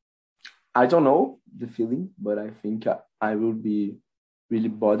be. I don't know the feeling, but I think I will be really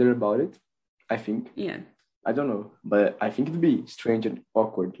bothered about it. I think. Yeah. I don't know, but I think it'd be strange and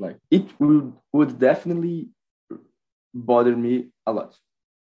awkward. Like it would definitely bother me a lot.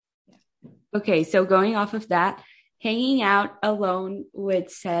 Okay, so going off of that, hanging out alone with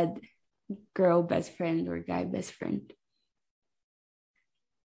said girl best friend or guy best friend.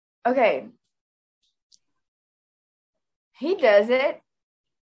 Okay. He does it,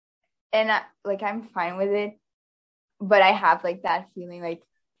 and I'm fine with it, but I have like that feeling like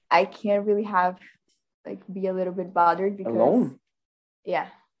I can't really have like be a little bit bothered because Alone? Yeah.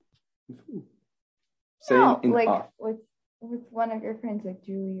 Say No, in like off. with one of your friends, like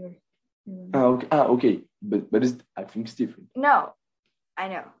Julie or. Okay. But I think it's different. No, I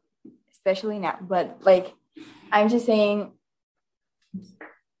know, especially now. But like, I'm just saying,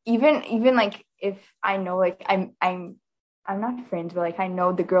 even like if I know like I'm not friends, but like I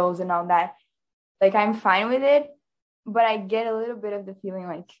know the girls and all that, like I'm fine with it. But I get a little bit of the feeling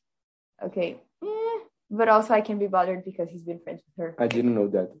like, okay, but also I can be bothered because he's been friends with her. I didn't know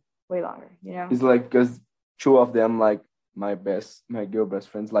that. Way longer, you know. It's like because two of them, like my girl best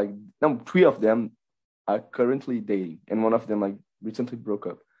friends, like no, three of them are currently dating, and one of them like recently broke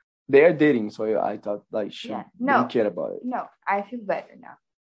up. They are dating, so I thought like she didn't care about it. No, I feel better now.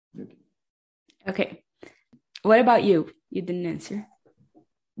 Okay. What about you? You didn't answer.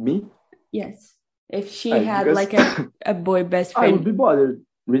 Me? Yes. If she had like a boy best friend. I would be bothered.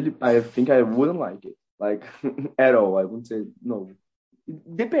 Really, I think I wouldn't like it. Like at all. I wouldn't say no.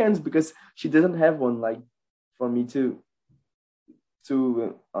 It depends because she doesn't have one like for me to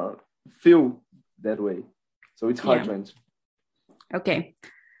feel that way. So it's hard to answer. Okay.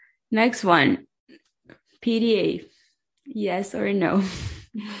 Next one. PDA. Yes or no?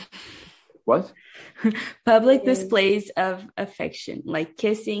 What? Public displays of affection, like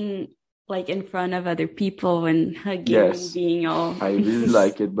kissing like in front of other people and hugging and being all. I really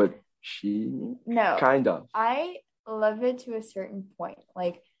like it, but she kind of. I love it to a certain point.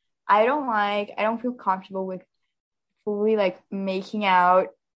 Like I don't feel comfortable with fully like making out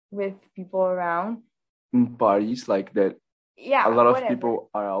with people around. In parties like that. Yeah. A lot of people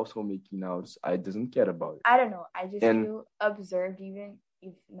are also making out. I doesn't care about it. I don't know. I just feel observed even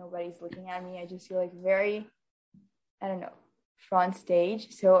if nobody's looking at me. I just feel like very, I don't know, front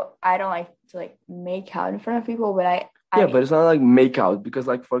stage. So I don't like to like make out in front of people, but but it's not like make out because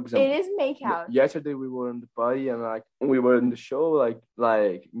like for example it is make out. Yesterday we were in the party and like we were in the show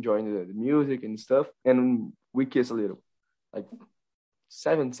like enjoying the music and stuff and we kiss a little like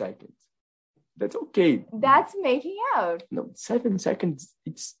 7 seconds. That's okay. That's making out. No, 7 seconds.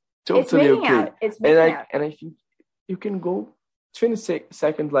 It's totally okay. Out. It's making out. And I think you can go 20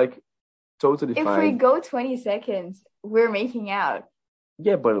 seconds like totally fine. If we go 20 seconds, we're making out.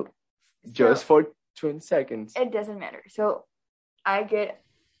 Yeah, but just for 20 seconds. It doesn't matter. So I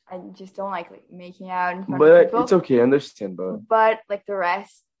just don't like making out in front of people. But it's okay, I understand. But like the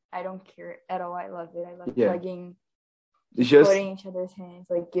rest, I don't care at all. I love it. I love hugging, putting each other's hands,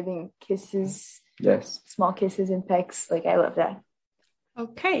 like giving kisses. Yes. Small kisses and pecks. Like I love that.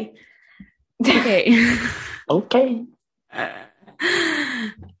 Okay. Okay. Okay.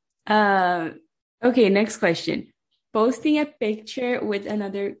 Okay, next question. Posting a picture with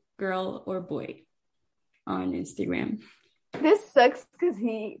another girl or boy on Instagram. This sucks because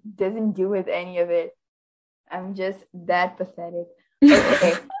he doesn't do with any of it. I'm just that pathetic.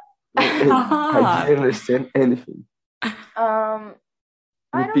 Okay. I didn't understand anything.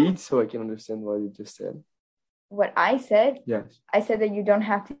 Repeat so I can understand what you just said. What I said? Yes. I said that you don't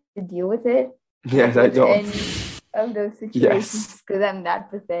have to deal with it. Yes, I don't. Any of those situations because I'm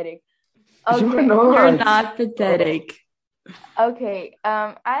that pathetic. Okay. You're not pathetic. Okay.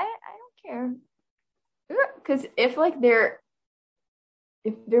 I don't care. Because if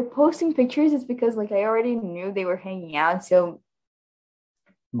they're posting pictures, it's because like I already knew they were hanging out. So.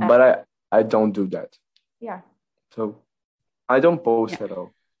 But I don't do that. Yeah. So I don't post at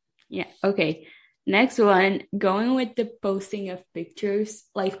all. Yeah. Okay. Next one, going with the posting of pictures,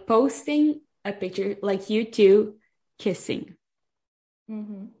 like posting a picture, like you two kissing.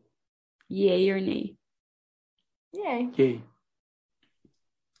 Mm-hmm. Yay or nay? Yay. Yay.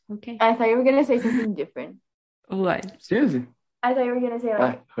 Okay. I thought you were gonna say something different. What? Seriously? I thought you were gonna say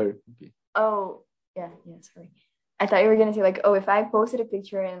like. Her. Okay. Oh yeah. Sorry. I thought you were gonna say like, oh, if I posted a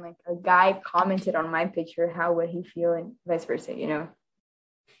picture and like a guy commented on my picture, how would he feel, and vice versa, you know?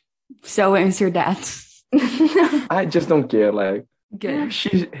 So answer that. I just don't care. Like, good.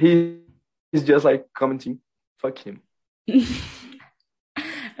 He's just like commenting. Fuck him.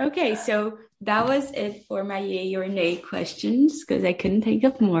 Okay, so that was it for my yay or nay questions because I couldn't think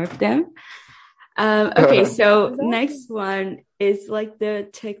of more of them. Okay, so next one is like the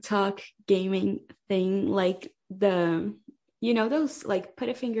TikTok gaming thing, like those like put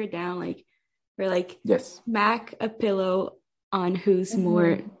a finger down, like or like Yes. smack a pillow on who's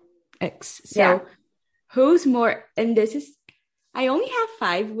more X. So Yeah. who's more, and this is I only have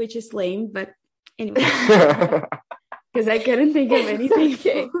 5, which is lame, but anyway, because I couldn't think of anything.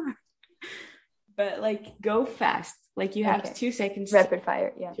 Okay. But like go fast. Like you have 2 seconds Rapid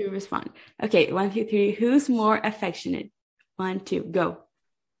fire, yeah. to respond. Okay, 1, 2, 3. Who's more affectionate? 1, 2, go.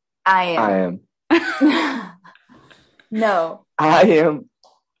 I I am. am. No. I am.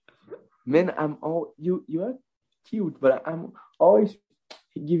 Man, I'm all you are cute, but I'm always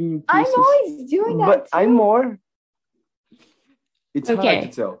giving you I'm kisses. always doing that But too. I'm more. It's Okay.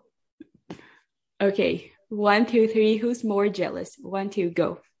 hard to tell. Okay, 1, 2, 3. Who's more jealous? 1, 2,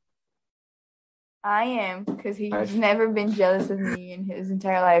 go. I am, because he's I've- never been jealous of me in his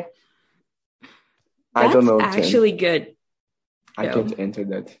entire life. I don't know. That's Jen. actually good. I No. can't answer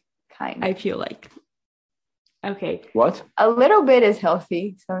that. Kind. I feel like. Okay. What? A little bit is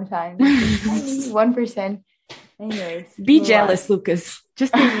healthy sometimes. 1%. Anyways. Be move jealous, Lucas.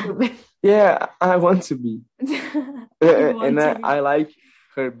 Just a little bit. Yeah, I want to be. on. want And to be. I like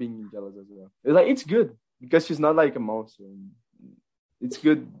her being jealous as well. It's good because she's not like a monster. It's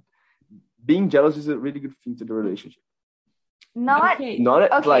good. Being jealous is a really good thing to the relationship. Not Okay. Not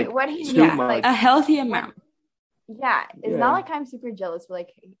okay. like What he too means, much. like A healthy amount. yeah, it's Yeah. not like I'm super jealous, but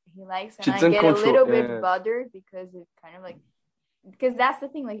like he likes, and She's I in get control, a little yeah. bit bothered because it kind of like because that's the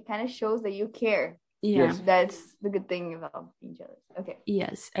thing, like it kind of shows that you care. Yeah. Yes. That's the good thing about being jealous. Okay.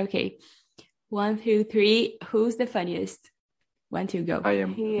 Yes. Okay. 1, 2, 3. Who's the funniest? 1, 2, go. I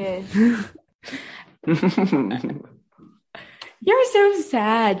am. He is. You're so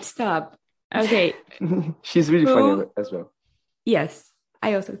sad. Stop. Okay. She's really Who- funny as well. Yes,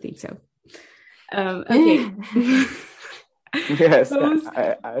 I also think so. Okay. Yes, Who's-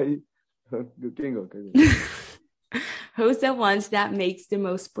 I you can go. Who's the ones that makes the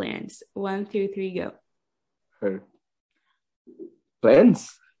most plans? 1, 2, 3, go. Her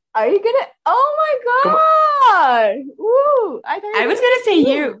plans. Are you gonna? Oh my Come god! Woo! I thought you I were was gonna say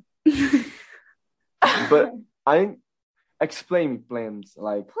you. But I explain plans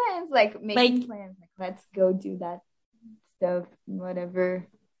like plans, like making Like- plans, like let's go do that stuff, whatever.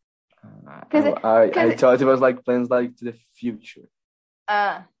 I 'Cause- thought it was like plans like to the future.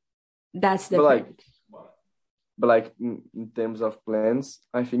 That's the But like, point. but like in terms of plans,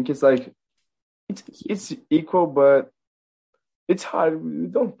 I think it's like it's equal, but it's hard. We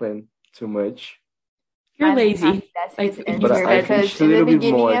don't plan too much. You're I'm lazy. happy that's his Like, answer, but I think because she's a in the little bit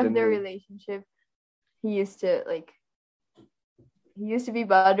beginning more of than the me. relationship, he used to be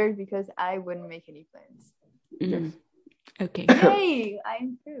bothered because I wouldn't make any plans. Mhm. Okay. Hey, I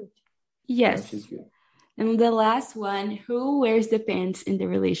improved. Yeah, Yes. she's good. And the last one, who wears the pants in the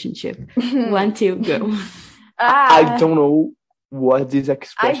relationship? 1, 2, go. I don't know what this I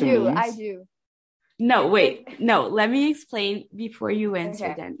expression do. means. I do. No, wait. No, let me explain before you answer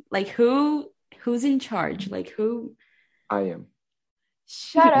Okay. then. Like who's in charge? Like who? I am.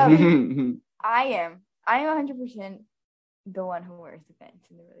 Shut up. I am 100% the one who wears the pants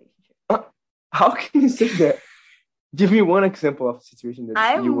in the relationship. How can you say that? Give me one example of a situation that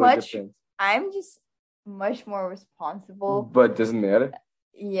I'm you wear the much- pants. I'm just much more responsible. But doesn't matter.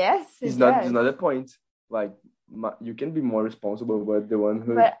 Yes, it It's not. does. It's not the point. Like you can be more responsible, but the one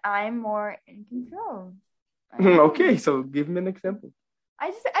who. But I'm more in control. I am. Okay, so give me an example. I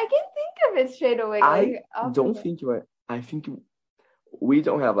can't think of it straight away. I like, off don't the- think you are. I think we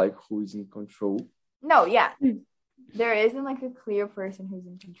don't have like who is in control. No, yeah. There isn't like a clear person who's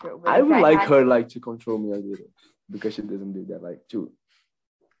in control. But I if would like had- her like to control me a little because she doesn't do that like too.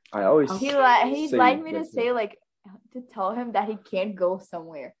 I always He'd say like me to that, say like to tell him that he can't go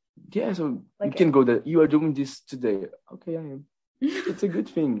somewhere. yeah. So you Like- can go there. You are doing this today. Okay, I am. It's a good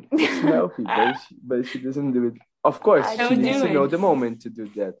thing. It's healthy, but she doesn't do it. Of course, I she don't needs do to know it. the moment to do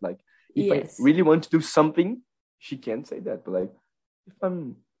that. Like, if Yes. I really want to do something, she can say that. But like, if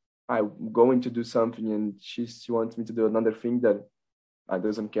I'm going to do something and she wants me to do another thing that I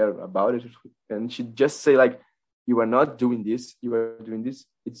doesn't care about it, and she just say like, "You are not doing this. You are doing this."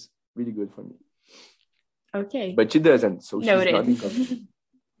 It's really good for me. Okay. But she doesn't, so she's not in Noted. control.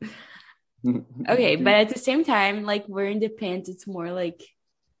 Okay, but at the same time, like wearing the pants, it's more like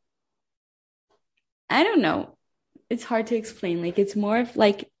I don't know. It's hard to explain. Like it's more of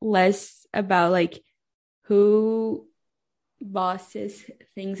like less about like who bosses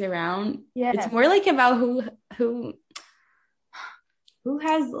things around. Yeah. It's more like about who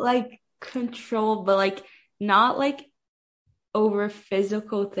has like control, but like not like over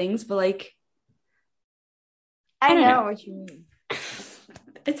physical things, but like I I don't know know. what you mean.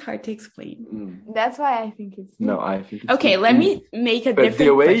 It's hard to explain. That's why I think it's No, I think it's Okay, let me make a But different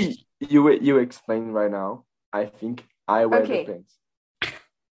the way question. you explain right now, I think I wear Okay. the pants.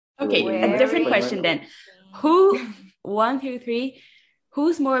 Okay, a different question then. Who, 1 through 3,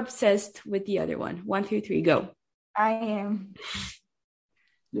 who's more obsessed with the other one? 1 through 3, go. I am.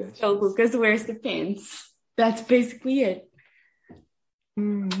 Yes. So Lucas wears the pants. That's basically it.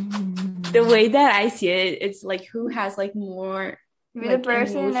 The way that I see it, it's like who has like more. Be like, the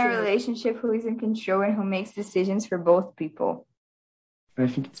person in a emotional- relationship who is in control and who makes decisions for both people. I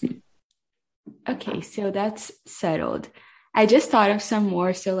think it's me. Okay, so that's settled. I just thought of some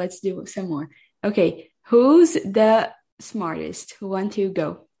more, so let's do some more. Okay, who's the smartest? Who want to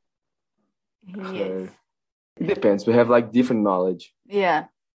go? Yes. It depends. We have like different knowledge, Yeah.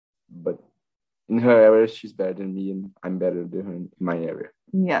 but in her area, she's better than me, and I'm better than her in my area.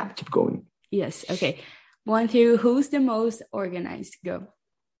 Yeah. Keep going. Yes, okay. 1 through, who's the most organized? Go.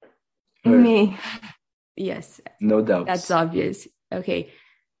 Her. Me. Yes, No doubt. that's obvious. Okay.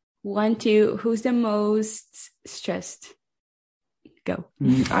 1, 2, who's the most stressed? Go.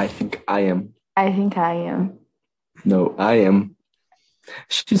 I think I am. I think I am. No, I am.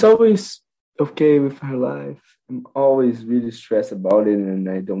 She's always okay with her life. I'm always really stressed about it, and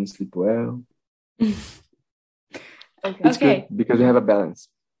I don't sleep well. It's Okay. good because we have a balance.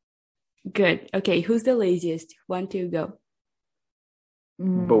 Good. Okay, who's the laziest? 1, 2, go.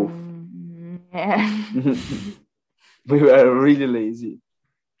 Both. Yeah. We were really lazy.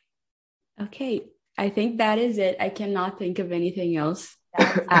 Okay, I think that is it. I cannot think of anything else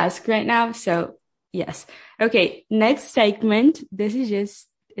to ask right now. So, yes. Okay, next segment. This is just,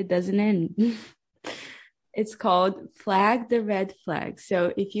 it doesn't end. It's called Flag the Red Flag.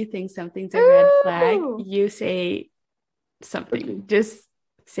 So, if you think something's a red flag, you say something. Okay. Just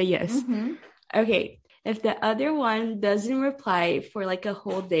say yes. Mm-hmm. Okay, if the other one doesn't reply for like a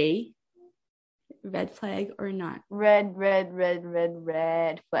whole day, red flag or not? Red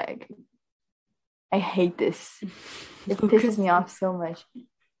flag. I hate this. It pisses me off so much.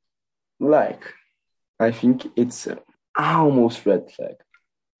 Like, I think it's almost red flag.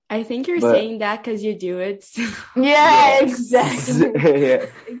 I think you're But- saying that because you do it. So. Yeah, exactly. Yeah.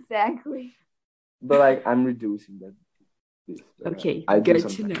 Exactly. But like, I'm reducing that. Okay, I do good to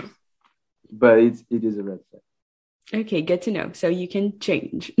sometimes. know. But it is a red flag. Okay, good to know. So you can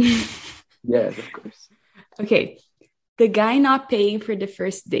change. Yes, of course. Okay, the guy not paying for the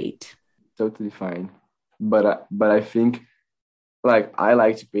first date. Totally fine. But I think like I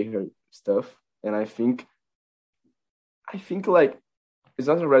like to pay her stuff, and I think like it's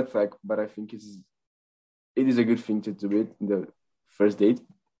not a red flag, but I think it is a good thing to do it in the first date.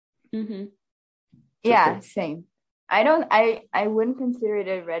 Mm-hmm. Yeah, same. I wouldn't consider it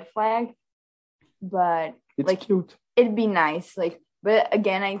a red flag, but It's like cute. it'd be nice. Like, but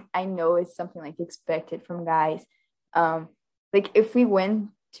again, I know it's something like expected from guys. Like if we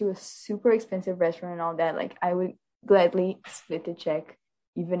went to a super expensive restaurant and all that, like I would gladly split the check,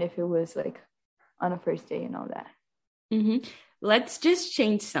 even if it was like on a first date and all that. Mm-hmm. Let's just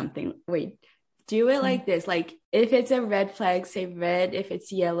change something. Wait, do it like this. Like if it's a red flag, say red. If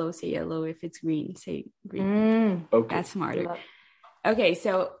it's yellow, say yellow. If it's green, say green. Okay. That's smarter. Okay,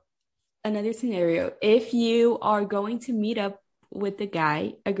 so another scenario. If you are going to meet up with the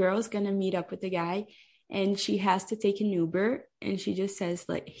guy, a girl's gonna meet up with the guy, and she has to take an Uber, and she just says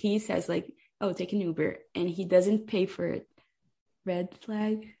like, he says like, oh, take an Uber, and he doesn't pay for it. Red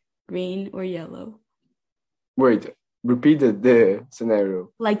flag, green, or yellow? Wait, repeat the scenario.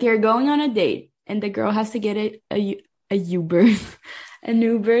 Like you're going on a date, and the girl has to get a Uber, an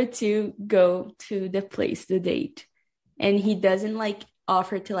Uber to go to the place, the date, and he doesn't like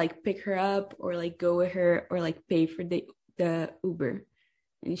offer to like pick her up or like go with her or like pay for the Uber,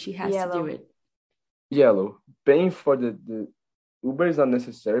 and she has to do it. Yellow. Paying for the Uber is not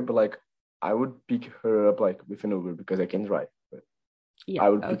necessary, but like I would pick her up like with an Uber because I can drive. But Yeah, I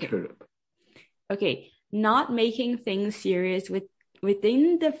would pick her up. Okay, not making things serious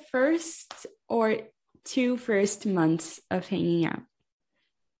within the first or 2 first months of hanging out.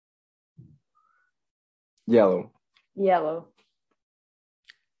 Yellow.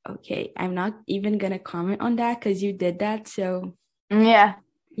 Okay, I'm not even gonna comment on that because you did that. So Yeah.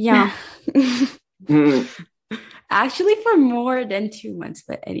 Actually, for more than 2 months,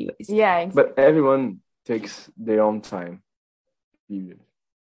 but anyways. Yeah. Exactly. But everyone takes their own time.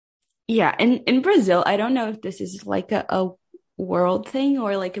 Yeah, in Brazil, I don't know if this is like a world thing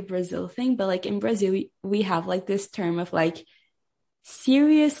or like a Brazil thing, but like in Brazil, we have like this term of like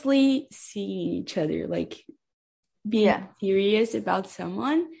seriously seeing each other, like being serious about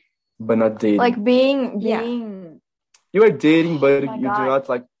someone. But not dating. Like being you are dating, but my you do God. not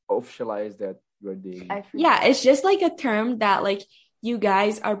like officialize that you are dating. I Yeah, forgot. it's just like a term that like you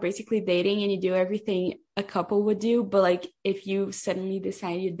guys are basically dating and you do everything a couple would do, but like if you suddenly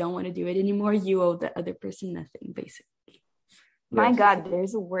decide you don't want to do it anymore, you owe the other person nothing, basically. My Yes. God,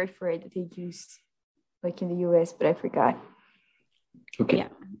 there's a word for it that they use like in the US, but I forgot. Okay. Yeah.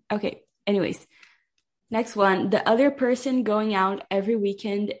 Okay. Anyways, next one. The other person going out every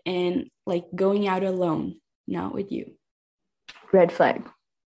weekend and like going out alone, not with you. Red flag.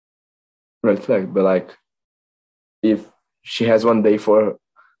 Red flag. But like, if she has one day for,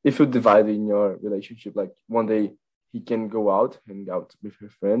 if you divide in your relationship, like one day he can go out, hang out with her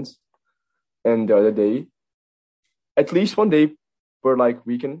friends, and the other day, at least one day per like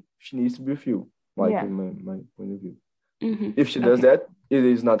weekend, she needs to be with you. Like Yeah. in my point of view. Mhm. If she does Okay. that, it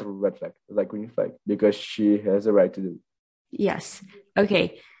is not a red flag, it's like green flag, because she has the right to do. Yes.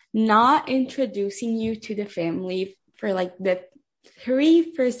 Okay. Not introducing you to the family for like the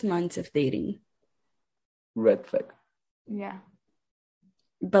 3 first months of dating, Red flag. Yeah.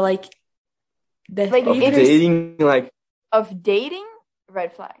 but like the Like, Of three if- first, dating, like Of dating,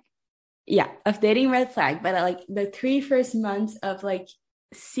 red flag. yeah, of dating red flag, but like the 3 first months of like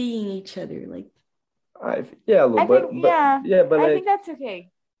seeing each other, like yeah, I but think, yeah. but I like think that's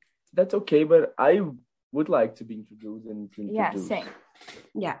okay. that's okay. But I would like to be introduced and to Yeah, introduce. same.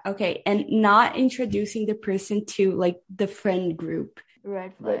 yeah, okay, and not introducing the person to like the friend group. Red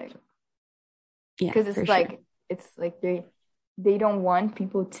Red flag. flag. Yeah, Because for it's sure. like they don't want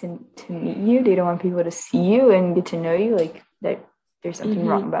people to meet you. They don't want people to see you and get to know you. Like that, there's something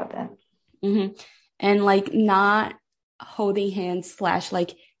wrong about that. Mm-hmm. And like not holding hands /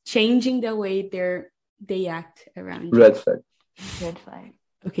 like changing the way they act around you. Red flag. Red flag.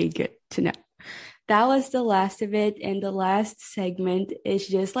 Okay, good to know. That was the last of it, and the last segment is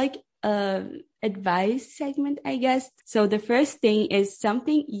just like a advice segment, I guess. So the first thing is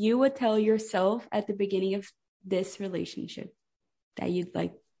something you would tell yourself at the beginning of this relationship that you'd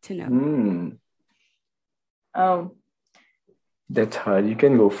like to know. That's hard. You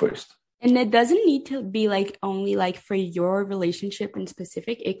can go first. And it doesn't need to be like only like for your relationship in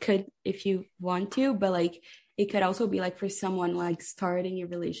specific. It could, if you want to, but like it could also be like for someone like starting a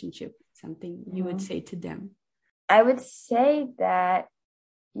relationship, something you would say to them. I would say that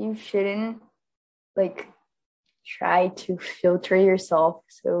you shouldn't like try to filter yourself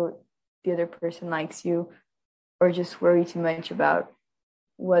so the other person likes you, or just worry too much about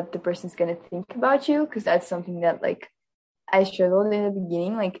what the person's gonna think about you, because that's something that like I struggled in the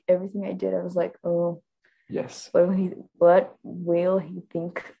beginning. Like everything I did, I was like, oh, Yes. what will he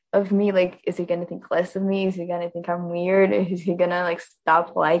think of me? Like, is he gonna think less of me? Is he gonna think I'm weird? Is he gonna like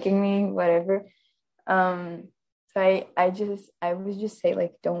stop liking me? Whatever. So I would just say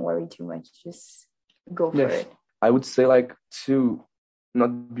like, don't worry too much. Just go for it. I would say like to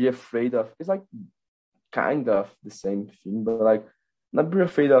not be afraid of. It's like kind of the same thing, but like not be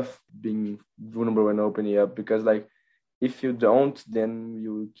afraid of being vulnerable and opening up, because like if you don't, then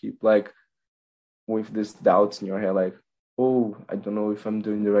you keep like with these doubts in your head, like, oh, I don't know if I'm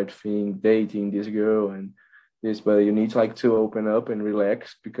doing the right thing, dating this girl and this, but you need like to open up and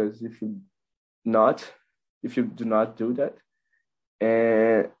relax, because if you do not do that,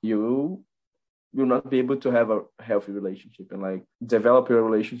 and you will not be able to have a healthy relationship and like develop your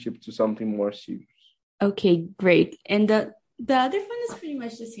relationship to something more serious. Okay, great. And the other one is pretty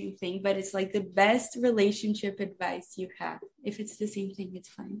much the same thing, but it's like the best relationship advice you have. If it's the same thing, it's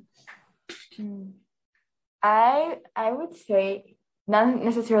fine. I would say not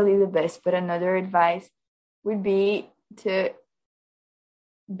necessarily the best, but another advice would be to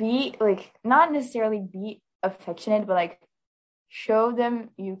be like, not necessarily be affectionate, but like show them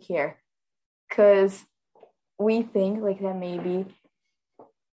you care. Because we think like that maybe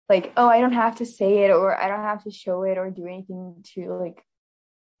like, oh, I don't have to say it, or I don't have to show it or do anything to like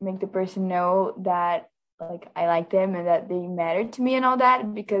make the person know that like I like them and that they matter to me and all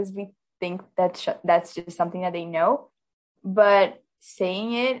that, because we think that's just something that they know. But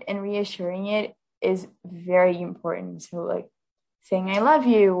saying it and reassuring it is very important. So like saying I love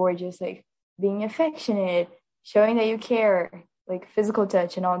you, or just like being affectionate, showing that you care, like physical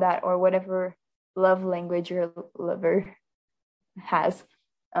touch and all that, or whatever love language your lover has.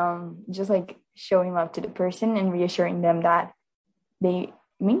 Just like showing love to the person and reassuring them that they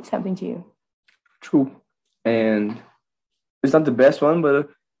mean something to you. True. And it's not the best one, but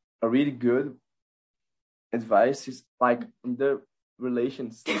a really good advice is like in the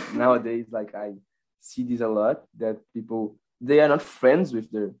relations nowadays, like I see this a lot, that people, they are not friends with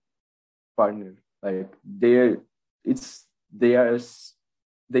their partner. Like they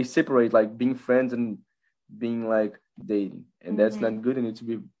separate like being friends and being like dating, and that's not good. You need to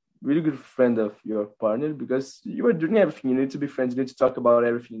be really good friend of your partner because you are doing everything. You need to be friends. You need to talk about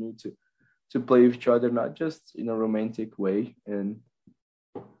everything. You need to play with each other, not just in a romantic way. And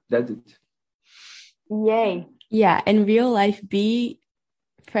that's it. Yay. Yeah, in real life, be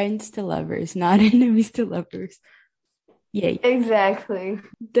friends to lovers, not enemies to lovers. Yay. Exactly.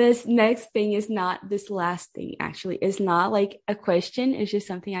 This next thing is not this last thing, actually. It's not like a question. It's just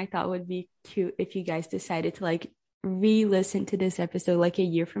something I thought would be cute if you guys decided to like re-listen to this episode like a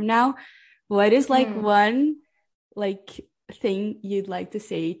year from now. What is like one like thing you'd like to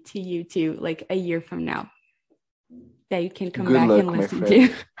say to you two like a year from now that you can come Good back luck, and my listen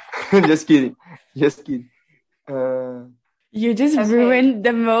friend. to? Just kidding. You just ruined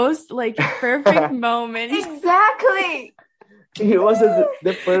the most like perfect moment. Exactly. It was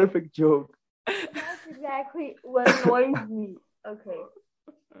the perfect joke. That's exactly what annoys me. Okay.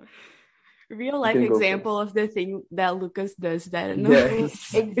 Real life can go example of the thing that Lucas does that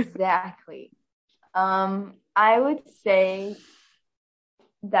annoys. Yes. Exactly. I would say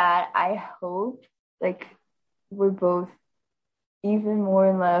that I hope like we're both even more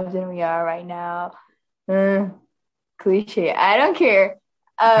in love than we are right now. Cliche. I don't care.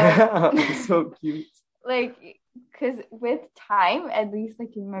 So cute. Like, because with time, at least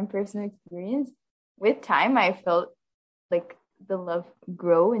like in my personal experience, with time I felt like the love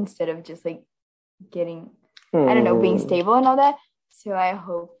grow instead of just like getting, I don't know, being stable and all that. So I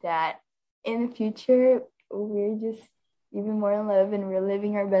hope that in the future we're just even more in love and we're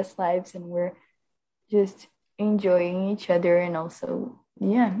living our best lives and we're just enjoying each other and also,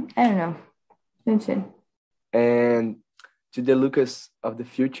 yeah, I don't know. That's it. And to the Lucas of the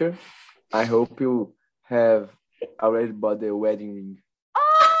future, I hope you have already bought the wedding ring.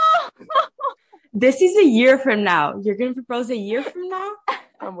 This is a year from now. You're gonna propose a year from now?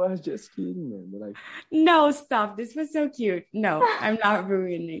 I was just kidding, man. But like, No, stop. This was so cute. No, I'm not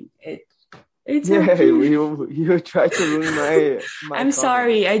ruining it. It's so yeah, cute. you tried to ruin my I'm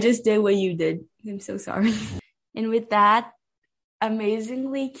sorry. I just did what you did. I'm so sorry. And with that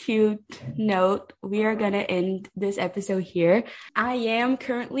amazingly cute note, we are gonna end this episode here. I am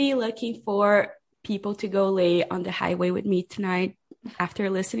currently looking for people to go lay on the highway with me tonight after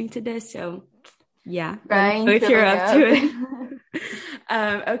listening to this. So yeah, if you're up to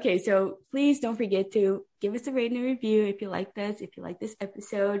it. Okay, so please don't forget to give us a rating and review if you like this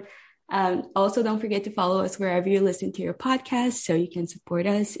episode. Also, don't forget to follow us wherever you listen to your podcast so you can support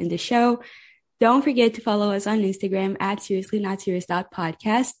us in the show. Don't forget to follow us on Instagram at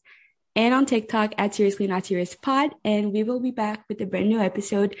seriouslynotserious.podcast and on TikTok at seriouslynotseriouspod. And we will be back with a brand new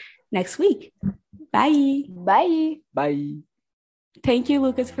episode next week. Bye. Bye. Bye. Thank you,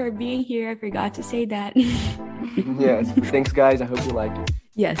 Lucas, for being here. I forgot to say that. Yes. Thanks, guys. I hope you like it.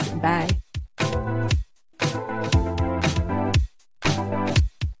 Yes. Bye.